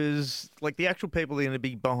drivers, like the actual people that are going to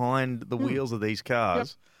be behind the wheels of these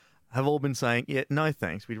cars, have all been saying, "Yeah, no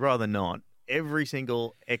thanks. We'd rather not." Every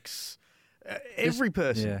single Every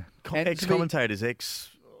person. Yeah. Ex-commentators,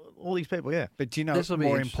 all these people, yeah. But do you know, This will be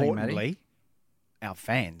more interesting, importantly, our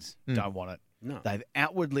fans don't want it. No. They've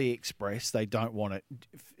outwardly expressed they don't want it.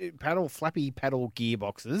 Flappy paddle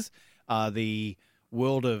gearboxes are the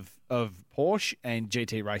world of Porsche and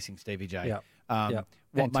GT racing, Stevie J. Yep.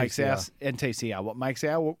 What And makes TCR. TCR? What makes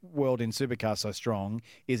our world in supercars so strong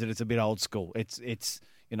is that it's a bit old school. It's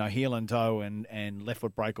heel and toe and left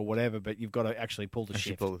foot brake or whatever, but you've got to actually pull the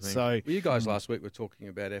shift. So well, you guys last week were talking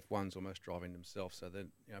about F1s almost driving themselves, so that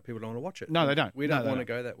people don't want to watch it. No, they don't. We don't want to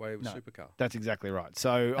go that way with No, supercar. That's exactly right.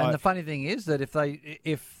 So, And the funny thing is that if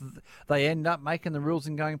they end up making the rules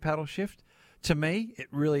and going paddle shift, to me, it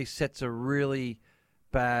really sets a really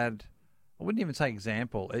bad. I wouldn't even say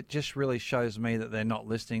example. It just really shows me that they're not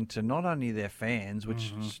listening to not only their fans,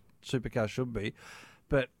 which supercars should be,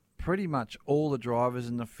 but pretty much all the drivers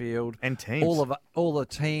in the field and teams, all the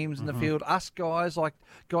teams in the field, us guys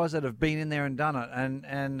that have been in there and done it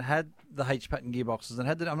and had the H pattern gearboxes and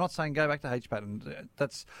had the. I'm not saying go back to H pattern.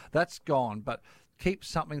 That's gone, but keep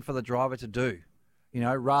something for the driver to do,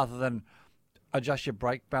 rather than adjust your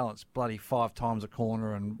brake balance bloody 5 times a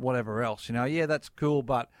corner and whatever else. Yeah, that's cool,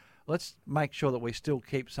 but let's make sure that we still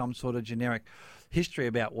keep some sort of generic history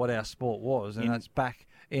about what our sport was, and that's back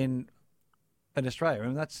in Australia,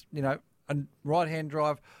 and that's a right-hand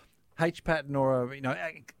drive H pattern or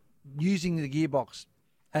using the gearbox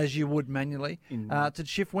as you would manually to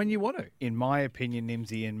shift when you want to. In my opinion,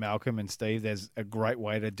 Nimsy and Malcolm and Steve, there's a great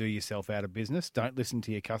way to do yourself out of business. Don't listen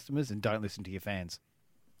to your customers and don't listen to your fans.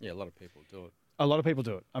 Yeah, a lot of people do it. A lot of people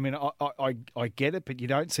do it. I mean, I get it, but you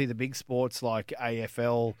don't see the big sports like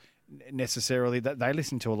AFL necessarily. That they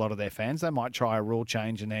listen to a lot of their fans. They might try a rule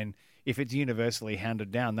change, and then if it's universally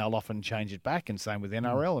handed down, they'll often change it back. And same with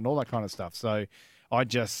NRL and all that kind of stuff. So, I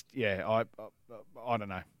just, I don't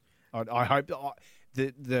know. I hope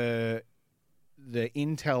the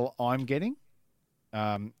intel I'm getting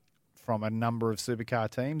from a number of supercar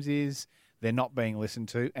teams is they're not being listened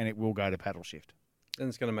to, and it will go to paddle shift. Then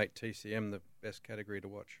it's going to make TCM the best category to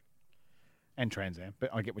watch. And Trans Am, but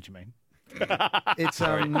I get what you mean. It's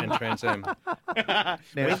and Trans Am.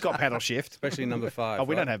 We've got paddle shift, especially number 5. Oh,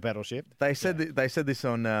 we don't have paddle shift. They said they said this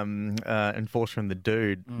on Enforcer and the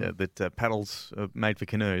Dude that paddles are made for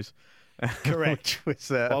canoes. Correct. Which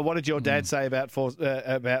was, well, what did your dad say about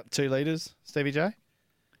 2 litres, Stevie J?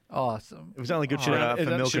 Oh, it was only good for milk.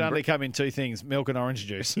 It should only come in 2 things: milk and orange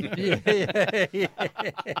juice.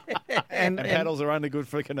 And paddles are only good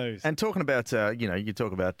for canoes. And talking about, you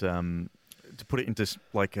talk about to put it into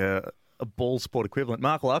like a ball sport equivalent.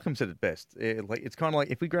 Mark Larkham said it best. It's kind of like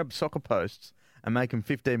if we grab soccer posts and make them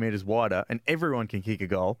 15 metres wider, and everyone can kick a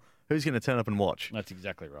goal. Who's going to turn up and watch? That's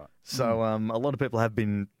exactly right. So a lot of people have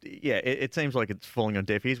been. Yeah, it seems like it's falling on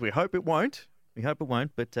deaf ears. We hope it won't.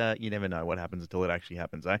 But you never know what happens until it actually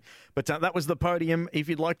happens, eh? But that was the podium. If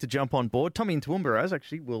you'd like to jump on board, Tommy in Toowoomba,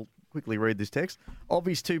 actually, we'll quickly read this text. Of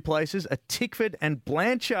his 2 places are Tickford and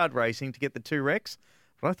Blanchard Racing to get the 2 wrecks.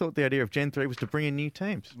 But I thought the idea of Gen 3 was to bring in new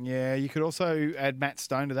teams. Yeah, you could also add Matt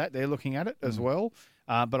Stone to that. They're looking at it as well.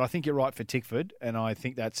 But I think you're right for Tickford, and I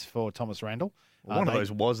think that's for Thomas Randall. One of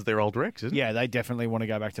those was their old wrecks, isn't it? Yeah, they definitely want to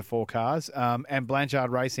go back to 4 cars. And Blanchard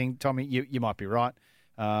Racing, Tommy, you might be right.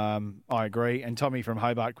 I agree. And Tommy from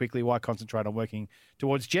Hobart, quickly, why concentrate on working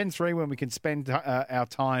towards Gen 3 when we can spend our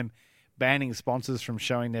time banning sponsors from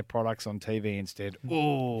showing their products on TV instead?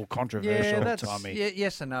 Oh, controversial, Tommy. Yeah,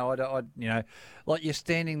 yes and no. Like you're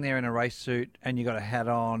standing there in a race suit and you got a hat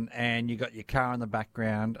on and you got your car in the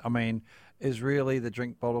background. I mean, is really the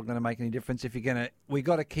drink bottle going to make any difference? We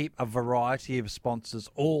got to keep a variety of sponsors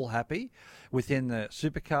all happy within the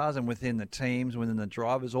supercars and within the teams, within the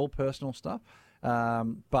drivers, all personal stuff.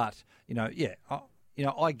 But I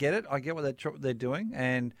get it. I get what they're doing,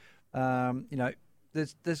 and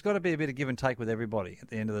there's got to be a bit of give and take with everybody at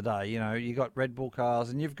the end of the day. You got Red Bull cars,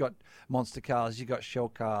 and you've got Monster cars, you've got Shell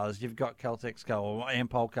cars, you've got Caltex cars, or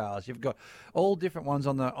Ampol cars, you've got all different ones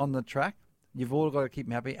on the track. You've all got to keep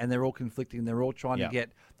them happy, and they're all conflicting. They're all trying to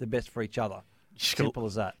get the best for each other. Simple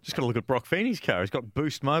as that. Just got to look at Brock Feeney's car. He's got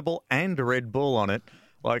Boost Mobile and a Red Bull on it.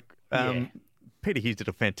 Peter Hughes did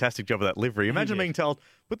a fantastic job of that livery. Imagine being told,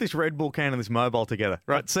 put this Red Bull can and this mobile together.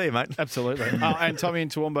 Right, see you, mate. Absolutely. And Tommy in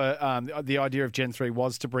Toowoomba, the idea of Gen 3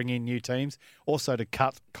 was to bring in new teams, also to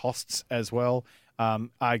cut costs as well.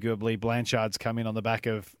 Arguably, Blanchard's come in on the back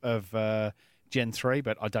of Gen 3,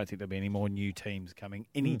 but I don't think there'll be any more new teams coming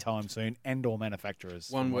anytime soon, and or manufacturers.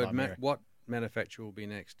 One word, Matt, what manufacturer will be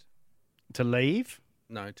next? To leave?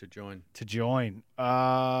 No, to join. To join.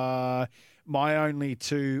 My only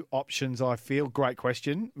 2 options, I feel, great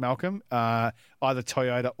question, Malcolm, either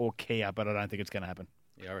Toyota or Kia, but I don't think it's going to happen.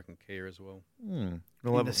 Yeah, I reckon Kia as well. In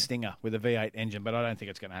the Stinger with a V8 engine, but I don't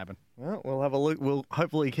think it's going to happen. Well, we'll have a look. We'll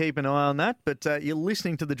hopefully keep an eye on that. But you're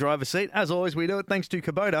listening to The Driver's Seat. As always, we do it thanks to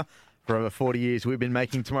Kubota. For over 40 years, we've been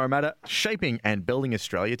making tomorrow matter, shaping and building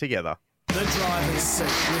Australia together. The Driver's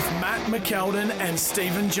Seat with Matt McKeldin and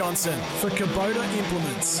Stephen Johnson for Kubota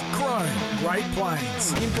Implements. Chrome, Great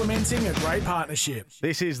Plains, implementing a great partnership.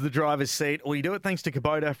 This is The Driver's Seat. We do it thanks to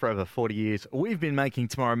Kubota. For over 40 years, we've been making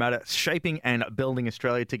tomorrow matter, shaping and building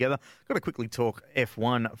Australia together. Got to quickly talk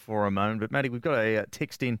F1 for a moment. But, Matty, we've got a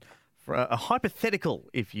text in for a hypothetical,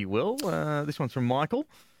 if you will. This one's from Michael.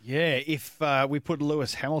 Yeah, if we put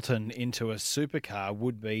Lewis Hamilton into a supercar,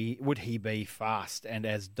 would he be fast and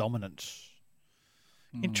as dominant?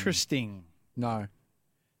 Interesting. No.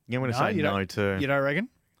 Yeah, I'm going to say no too. You don't reckon?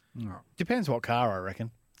 No. Depends what car, I reckon.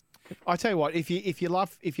 I tell you what, if you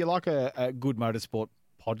like a good motorsport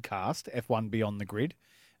podcast, F1 Beyond the Grid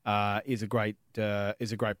is a great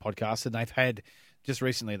podcast, and they've had just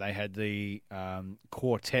recently they had the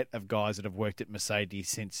quartet of guys that have worked at Mercedes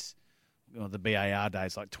since the BAR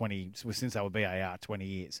days, since they were BAR 20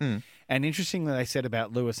 years. And interestingly, they said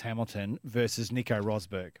about Lewis Hamilton versus Nico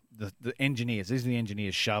Rosberg, the engineers. These are the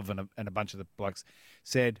engineers, Shove and a bunch of the blokes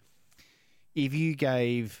said, if you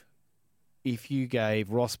gave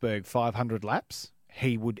Rosberg 500 laps,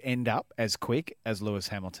 he would end up as quick as Lewis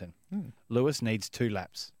Hamilton. Lewis needs 2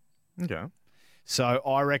 laps. Okay. So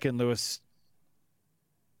I reckon Lewis,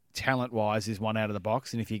 talent-wise, is one out of the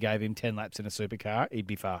box, and if you gave him 10 laps in a supercar, he'd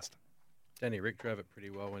be fast. Danny Rick drove it pretty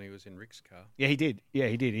well when he was in Rick's car. Yeah, he did.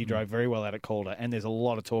 He drove very well out at Calder, and there's a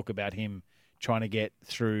lot of talk about him trying to get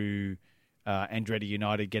through Andretti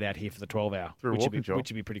United, get out here for the 12-hour. Through Walkinshaw. Which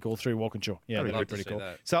would be pretty cool. Through Walkinshaw. Yeah, that'd be pretty cool.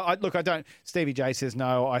 That. So, I don't... Stevie J says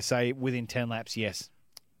no. I say within 10 laps, yes.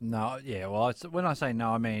 No, yeah. Well, when I say no,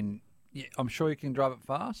 I mean, yeah, I'm sure he can drive it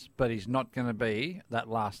fast, but he's not going to be that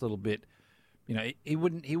last little bit. You know, he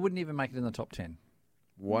wouldn't even make it in the top 10.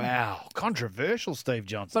 Wow. Controversial, Steve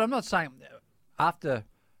Johnson. But I'm not saying after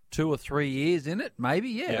 2 or 3 years in it,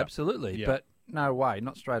 maybe, absolutely. Yeah. But no way,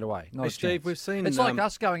 not straight away. Not Hey, a Steve, chance. we've seen... It's like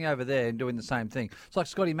us going over there and doing the same thing. It's like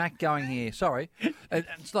Scotty Mack going here. Sorry.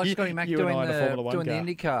 It's like Scotty Mack doing the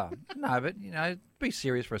Indy car. No, but, be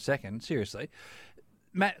serious for a second. Seriously.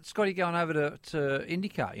 Scotty going over to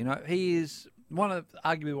IndyCar. He is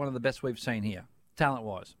arguably one of the best we've seen here,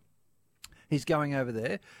 talent-wise. He's going over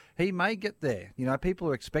there. He may get there. People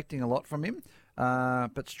are expecting a lot from him.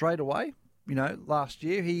 But straight away, last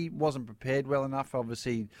year he wasn't prepared well enough.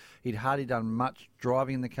 Obviously, he'd hardly done much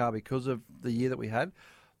driving in the car because of the year that we had.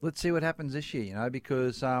 Let's see what happens this year,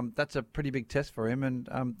 because that's a pretty big test for him. And,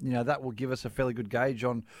 that will give us a fairly good gauge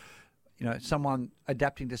on, someone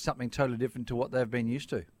adapting to something totally different to what they've been used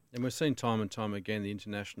to. And we've seen time and time again the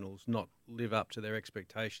internationals not live up to their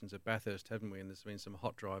expectations at Bathurst, haven't we? And there's been some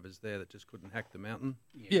hot drivers there that just couldn't hack the mountain.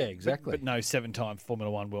 Yeah, exactly. But no 7-time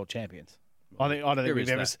Formula One world champions. I don't think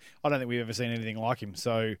we've ever seen anything like him.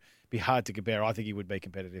 So it'd be hard to compare. I think he would be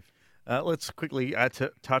competitive. Let's quickly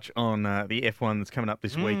touch on the F1 that's coming up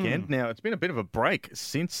this weekend. Now, it's been a bit of a break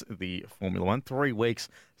since the Formula One, 3 weeks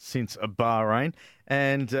since Bahrain.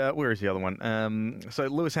 And where is the other one? So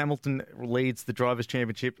Lewis Hamilton leads the Drivers'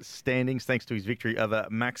 Championship standings thanks to his victory over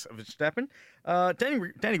Max Verstappen.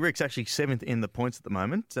 Danny Rick's actually 7th in the points at the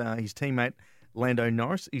moment. His teammate Lando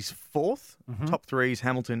Norris is 4th. Top 3 is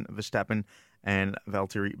Hamilton, Verstappen, and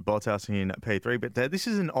Valtteri Bottas in P3. But this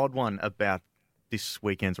is an odd one about this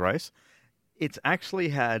weekend's race. It's actually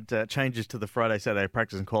had changes to the Friday, Saturday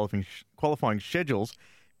practice and qualifying schedules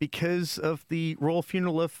because of the royal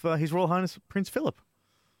funeral of His Royal Highness Prince Philip.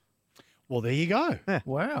 Well, there you go. Yeah.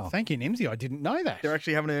 Wow. Thank you, Nimsy. I didn't know that. They're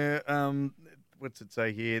actually having a, what's it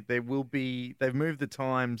say here? They've moved the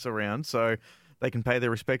times around so they can pay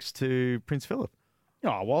their respects to Prince Philip.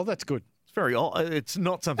 Oh, well, that's good. It's very odd. It's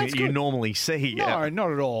not something that you normally see. No,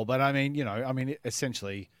 not at all. But I mean,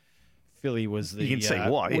 essentially, Philly was the you can see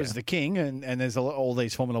why, was the king, and there's all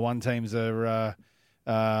these Formula One teams are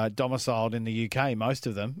domiciled in the UK, most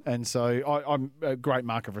of them, and so I'm a great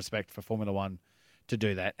mark of respect for Formula One to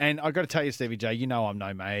do that. And I've got to tell you, Stevie J, I'm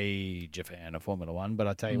no major fan of Formula One, but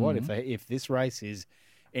I tell you what, if this race is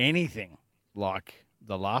anything like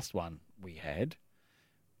the last one we had,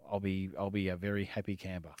 I'll be a very happy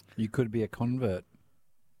camper. You could be a convert.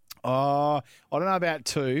 I don't know about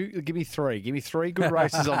 2. Give me 3. Give me 3 good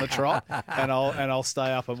races on the trot, and I'll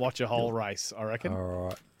stay up and watch a whole race. I reckon. All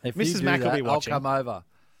right. If Mrs. Mack will be watching. I'll come over.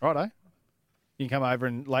 Righto. You can come over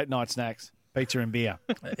and late night snacks, pizza and beer.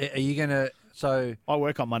 Are you gonna? So I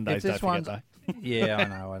work on Mondays. Don't forget though. Yeah,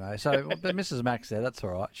 I know. So, but Mrs. Mack's there. That's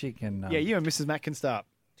all right. She can. Yeah, you and Mrs. Mack can start.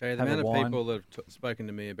 Tell you, the amount of people that have spoken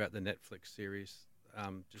to me about the Netflix series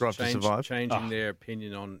Drive to Survive. changing their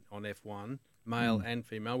opinion on F1, male and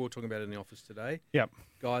female. We were talking about it in the office today. Yep.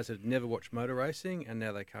 Guys that never watched motor racing, and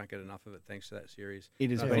now they can't get enough of it thanks to that series.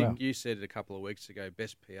 It has I been. think you said it a couple of weeks ago,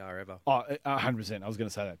 best PR ever. Oh, 100%. I was going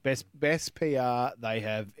to say that. Best PR they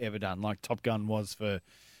have ever done, like Top Gun was for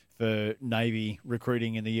Navy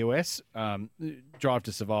recruiting in the US. Drive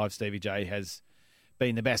to Survive, Stevie J, has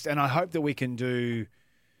been the best. And I hope that we can do...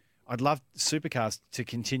 I'd love Supercars to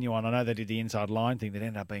continue on. I know they did the inside line thing that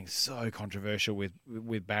ended up being so controversial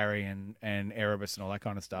with Barry and Erebus and all that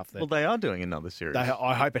kind of stuff. Well, they are doing another series.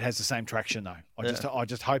 I hope it has the same traction, though. I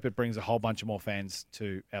just hope it brings a whole bunch of more fans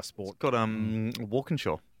to our sport. It's got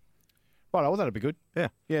Walkinshaw. Right, well, that'll be good. Yeah,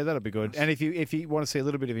 that'll be good. Nice. And if you want to see a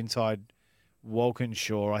little bit of inside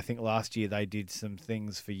Walkinshaw, I think last year they did some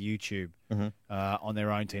things for YouTube on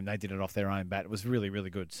their own team. They did it off their own bat. It was really,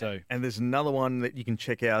 really good. So, and there's another one that you can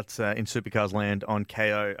check out in Supercars Land on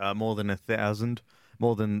KO. More than 1,000,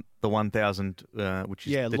 more than the 1,000, which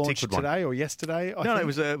is the launched Tickford today one. or yesterday. I No,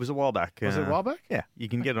 think. it was a while back. Was it a while back? Yeah, you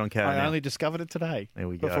can get it on KO. I now. only discovered it today. There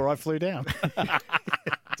we go. Before I flew down.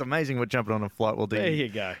 It's amazing what jumping on a flight will do. There you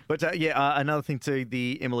go. But another thing too,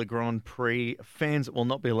 the Imola Grand Prix fans will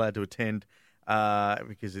not be allowed to attend.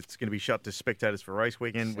 Because it's going to be shut to spectators for race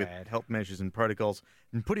weekend with health measures and protocols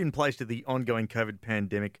and put in place to the ongoing COVID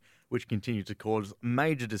pandemic, which continues to cause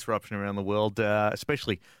major disruption around the world,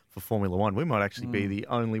 especially for Formula One. We might actually be the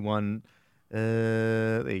only one.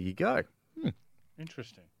 There you go.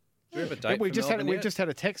 Interesting. Do we have a date We've for just had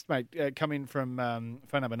a text, mate, come in from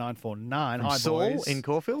phone number 949. From Hi, Saul boys. in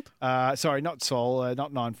Caulfield? Sorry, not Saul,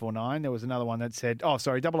 not 949. There was another one that said,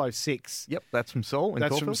 006. Yep, that's from Saul in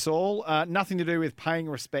That's Caulfield. from Saul. Nothing to do with paying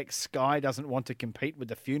respects. Sky doesn't want to compete with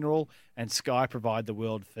the funeral, and Sky provide the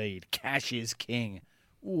world feed. Cash is king.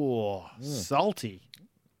 Ooh, salty.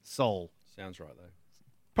 Saul. Sounds right, though.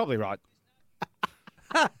 Probably right.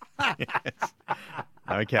 Yes.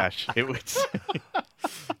 No cash. It was...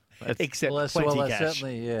 Except there's plenty cash.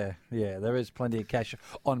 Certainly, there is plenty of cash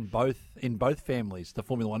in both families, the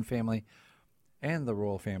Formula One family and the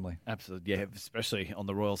Royal family. Absolutely, yeah, especially on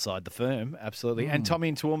the Royal side, the firm, absolutely. And Tommy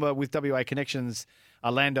in Toowoomba with WA Connections,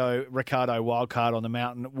 Orlando, Ricardo wildcard on the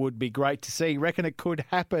mountain would be great to see. Reckon it could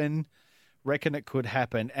happen.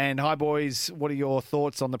 And hi, boys, what are your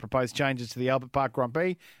thoughts on the proposed changes to the Albert Park Grand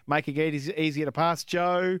Prix? Make it easier to pass,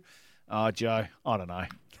 Joe. Oh, Joe, I don't know.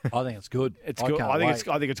 I think it's good. It's good. I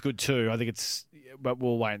think it's good too. But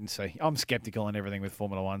we'll wait and see. I'm sceptical on everything with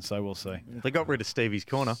Formula One, so we'll see. They got rid of Stevie's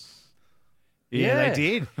corner. Yeah, they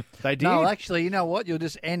did. They did. No, actually, you know what? I'll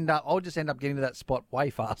just end up getting to that spot way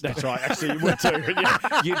faster. That's right. Actually, you would too.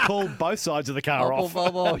 You'd pull both sides of the car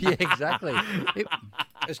off. Yeah, exactly.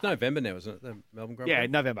 It's November now, isn't it? The Melbourne Grand Prix? Yeah,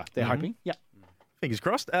 November. They're hoping. Yeah. Fingers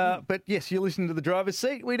crossed. But yes, you're listening to the driver's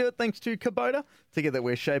seat. We do it thanks to Kubota. Together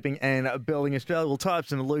we're shaping and building Australia. We'll tie up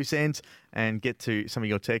some loose ends and get to some of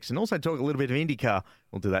your texts and also talk a little bit of IndyCar.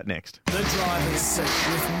 We'll do that next. The driver's seat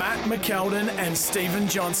with Matt McKeldin and Stephen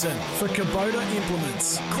Johnson for Kubota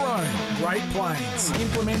Implements. Grown Great Plains.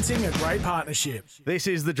 Implementing a great partnership. This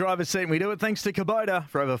is the driver's seat. We do it thanks to Kubota.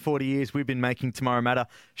 For over 40 years, we've been making tomorrow matter,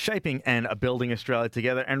 shaping and building Australia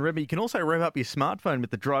together. And remember, you can also rev up your smartphone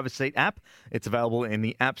with the driver's seat app. It's available in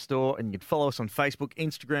the App Store, and you can follow us on Facebook,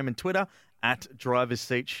 Instagram, and Twitter at Driver's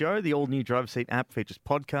Seat Show. The all-new Driver's Seat app features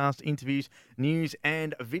podcasts, interviews, news,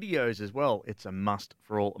 and videos as well. It's a must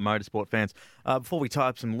for all motorsport fans. Before we tie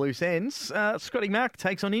up some loose ends, Scotty Mack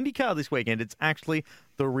takes on IndyCar this weekend. It's actually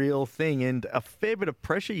the real thing, and a fair bit of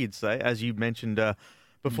pressure, you'd say, as you mentioned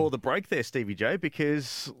before the break there, Stevie J,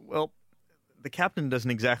 because, well, the captain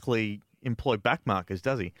doesn't exactly employ backmarkers,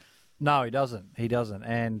 does he? No, he doesn't.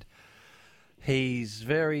 And he's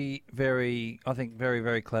very, very, I think, very,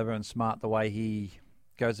 very clever and smart the way he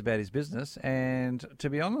goes about his business. And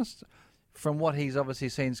to be honest, from what he's obviously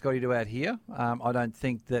seen Scotty do out here, I don't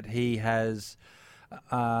think that he has,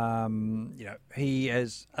 he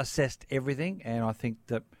has assessed everything. And I think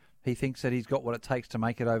that he thinks that he's got what it takes to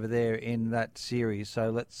make it over there in that series.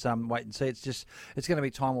 So let's wait and see. It's going to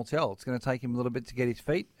be time will tell. It's going to take him a little bit to get his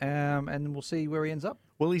feet, and we'll see where he ends up.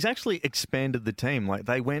 Well, he's actually expanded the team. Like,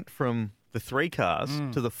 they went from the 3 cars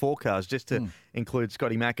to the 4 cars just to include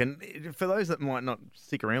Scotty Mack. And for those that might not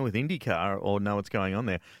stick around with IndyCar or know what's going on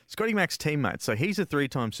there, Scotty Mack's teammate, so he's a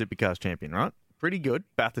 3-time Supercars champion, right? Pretty good.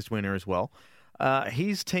 Bathurst winner as well.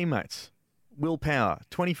 His teammates, Will Power,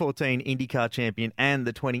 2014 IndyCar champion and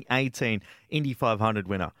the 2018 Indy 500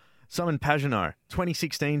 winner. Simon Pagenaud,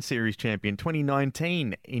 2016 Series champion,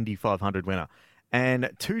 2019 Indy 500 winner.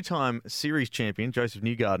 and two-time series champion, Joseph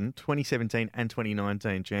Newgarden, 2017 and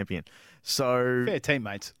 2019 champion. So fair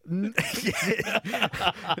teammates.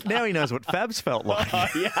 Yeah. Now he knows what Fabs felt like.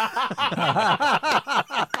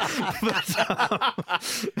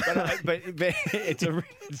 But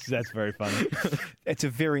that's very funny. It's a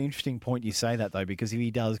very interesting point you say that, though, because if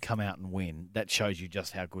he does come out and win, that shows you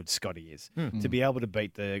just how good Scotty is. To be able to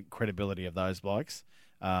beat the credibility of those blokes.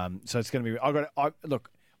 So it's going to be.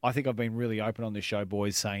 Look, I think I've been really open on this show,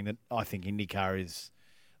 boys, saying that I think IndyCar is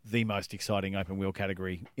the most exciting open wheel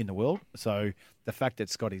category in the world. So the fact that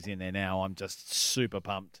Scotty's in there now, I'm just super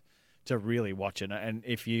pumped to really watch it. And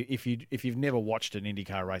if you've never watched an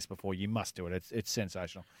IndyCar race before, you must do it. It's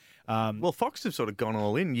sensational. Well, Fox have sort of gone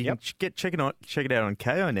all in. You can check it out on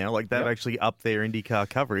KO now. Like they've actually upped their IndyCar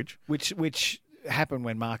coverage, which happened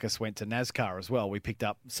when Marcus went to NASCAR as well. We picked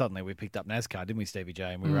up NASCAR, didn't we, Stevie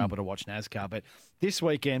J? And we were able to watch NASCAR. But this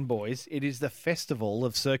weekend, boys, it is the festival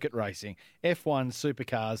of circuit racing, F1,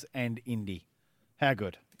 supercars, and Indy. How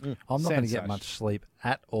good? I'm not going to get much sleep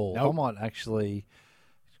at all. Nope. I might actually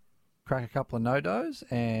crack a couple of no-dos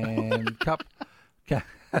and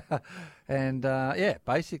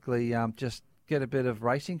basically just get a bit of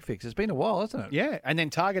racing fix. It's been a while, hasn't it? Yeah, and then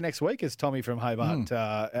Targa next week, as Tommy from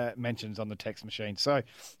Hobart mentions on the text machine. So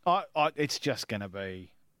it's just going to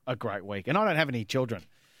be a great week. And I don't have any children.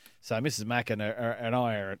 So Mrs. Mack and I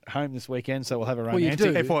are at home this weekend, so we'll have a romantic.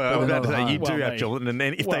 Well, you do. FYI, I was about to say, you do have children, and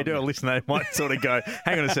then if they do listen, they might sort of go,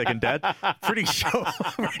 hang on a second, Dad. Pretty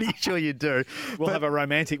sure you do. We'll have a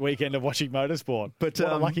romantic weekend of watching motorsport. But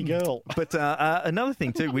what a lucky girl. But another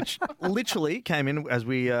thing, too, which literally came in as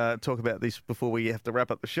we talk about this before we have to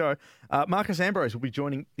wrap up the show, Marcus Ambrose will be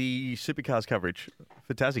joining the Supercars coverage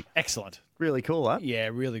for Tassie. Excellent. Really cool, huh?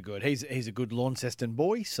 Yeah, really good. He's a good Launceston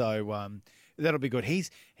boy, so that'll be good.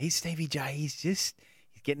 He's Stevie J. He's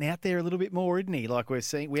getting out there a little bit more, isn't he? Like we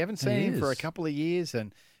haven't seen him for a couple of years,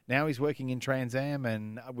 and now he's working in Trans Am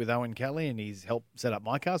and with Owen Kelly, and he's helped set up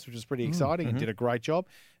MyCars, which is pretty exciting, and did a great job.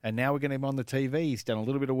 And now we're getting him on the TV. He's done a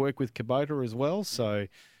little bit of work with Kubota as well, so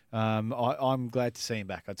I'm glad to see him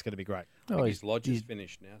back. It's going to be great. His lodge is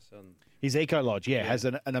finished now. So his Eco Lodge, has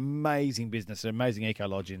an amazing business, an amazing Eco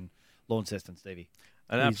Lodge in Launceston, Stevie.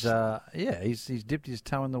 He's dipped his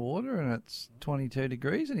toe in the water and it's 22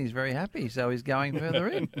 degrees and he's very happy, so he's going further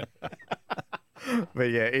in. But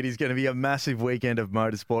yeah, it is going to be a massive weekend of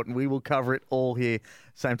motorsport, and we will cover it all here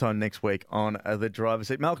same time next week on The Driver's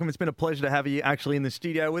Seat. Malcolm, it's been a pleasure to have you actually in the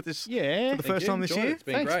studio with us for the first time this year. It's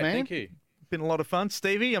been great, man. Thank you. Been a lot of fun.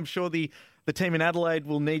 Stevie, I'm sure the team in Adelaide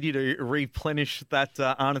will need you to replenish that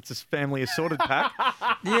Arnott's family assorted pack.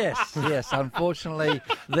 Yes. Unfortunately,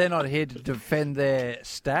 they're not here to defend their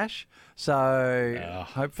stash. So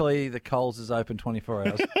hopefully the Coles is open 24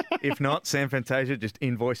 hours. If not, Sam Fantasia, just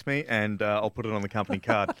invoice me and I'll put it on the company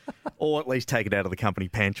card. Or at least take it out of the company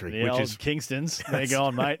pantry. The old Kingston's. They're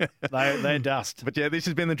gone, mate. They're dust. But yeah, this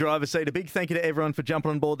has been The Driver's Seat. A big thank you to everyone for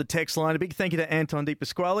jumping on board the text line. A big thank you to Anton Di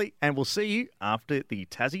Pasquale. And we'll see you after the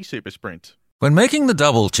Tassie Super Sprint. When making the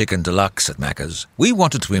double chicken deluxe at Macca's, we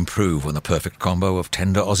wanted to improve on the perfect combo of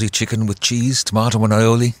tender Aussie chicken with cheese, tomato and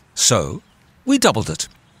aioli. So, we doubled it.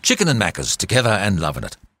 Chicken and Macca's, together and loving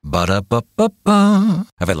it. Ba-da-ba-ba-ba.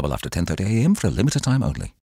 Available after 10:30 a.m. for a limited time only.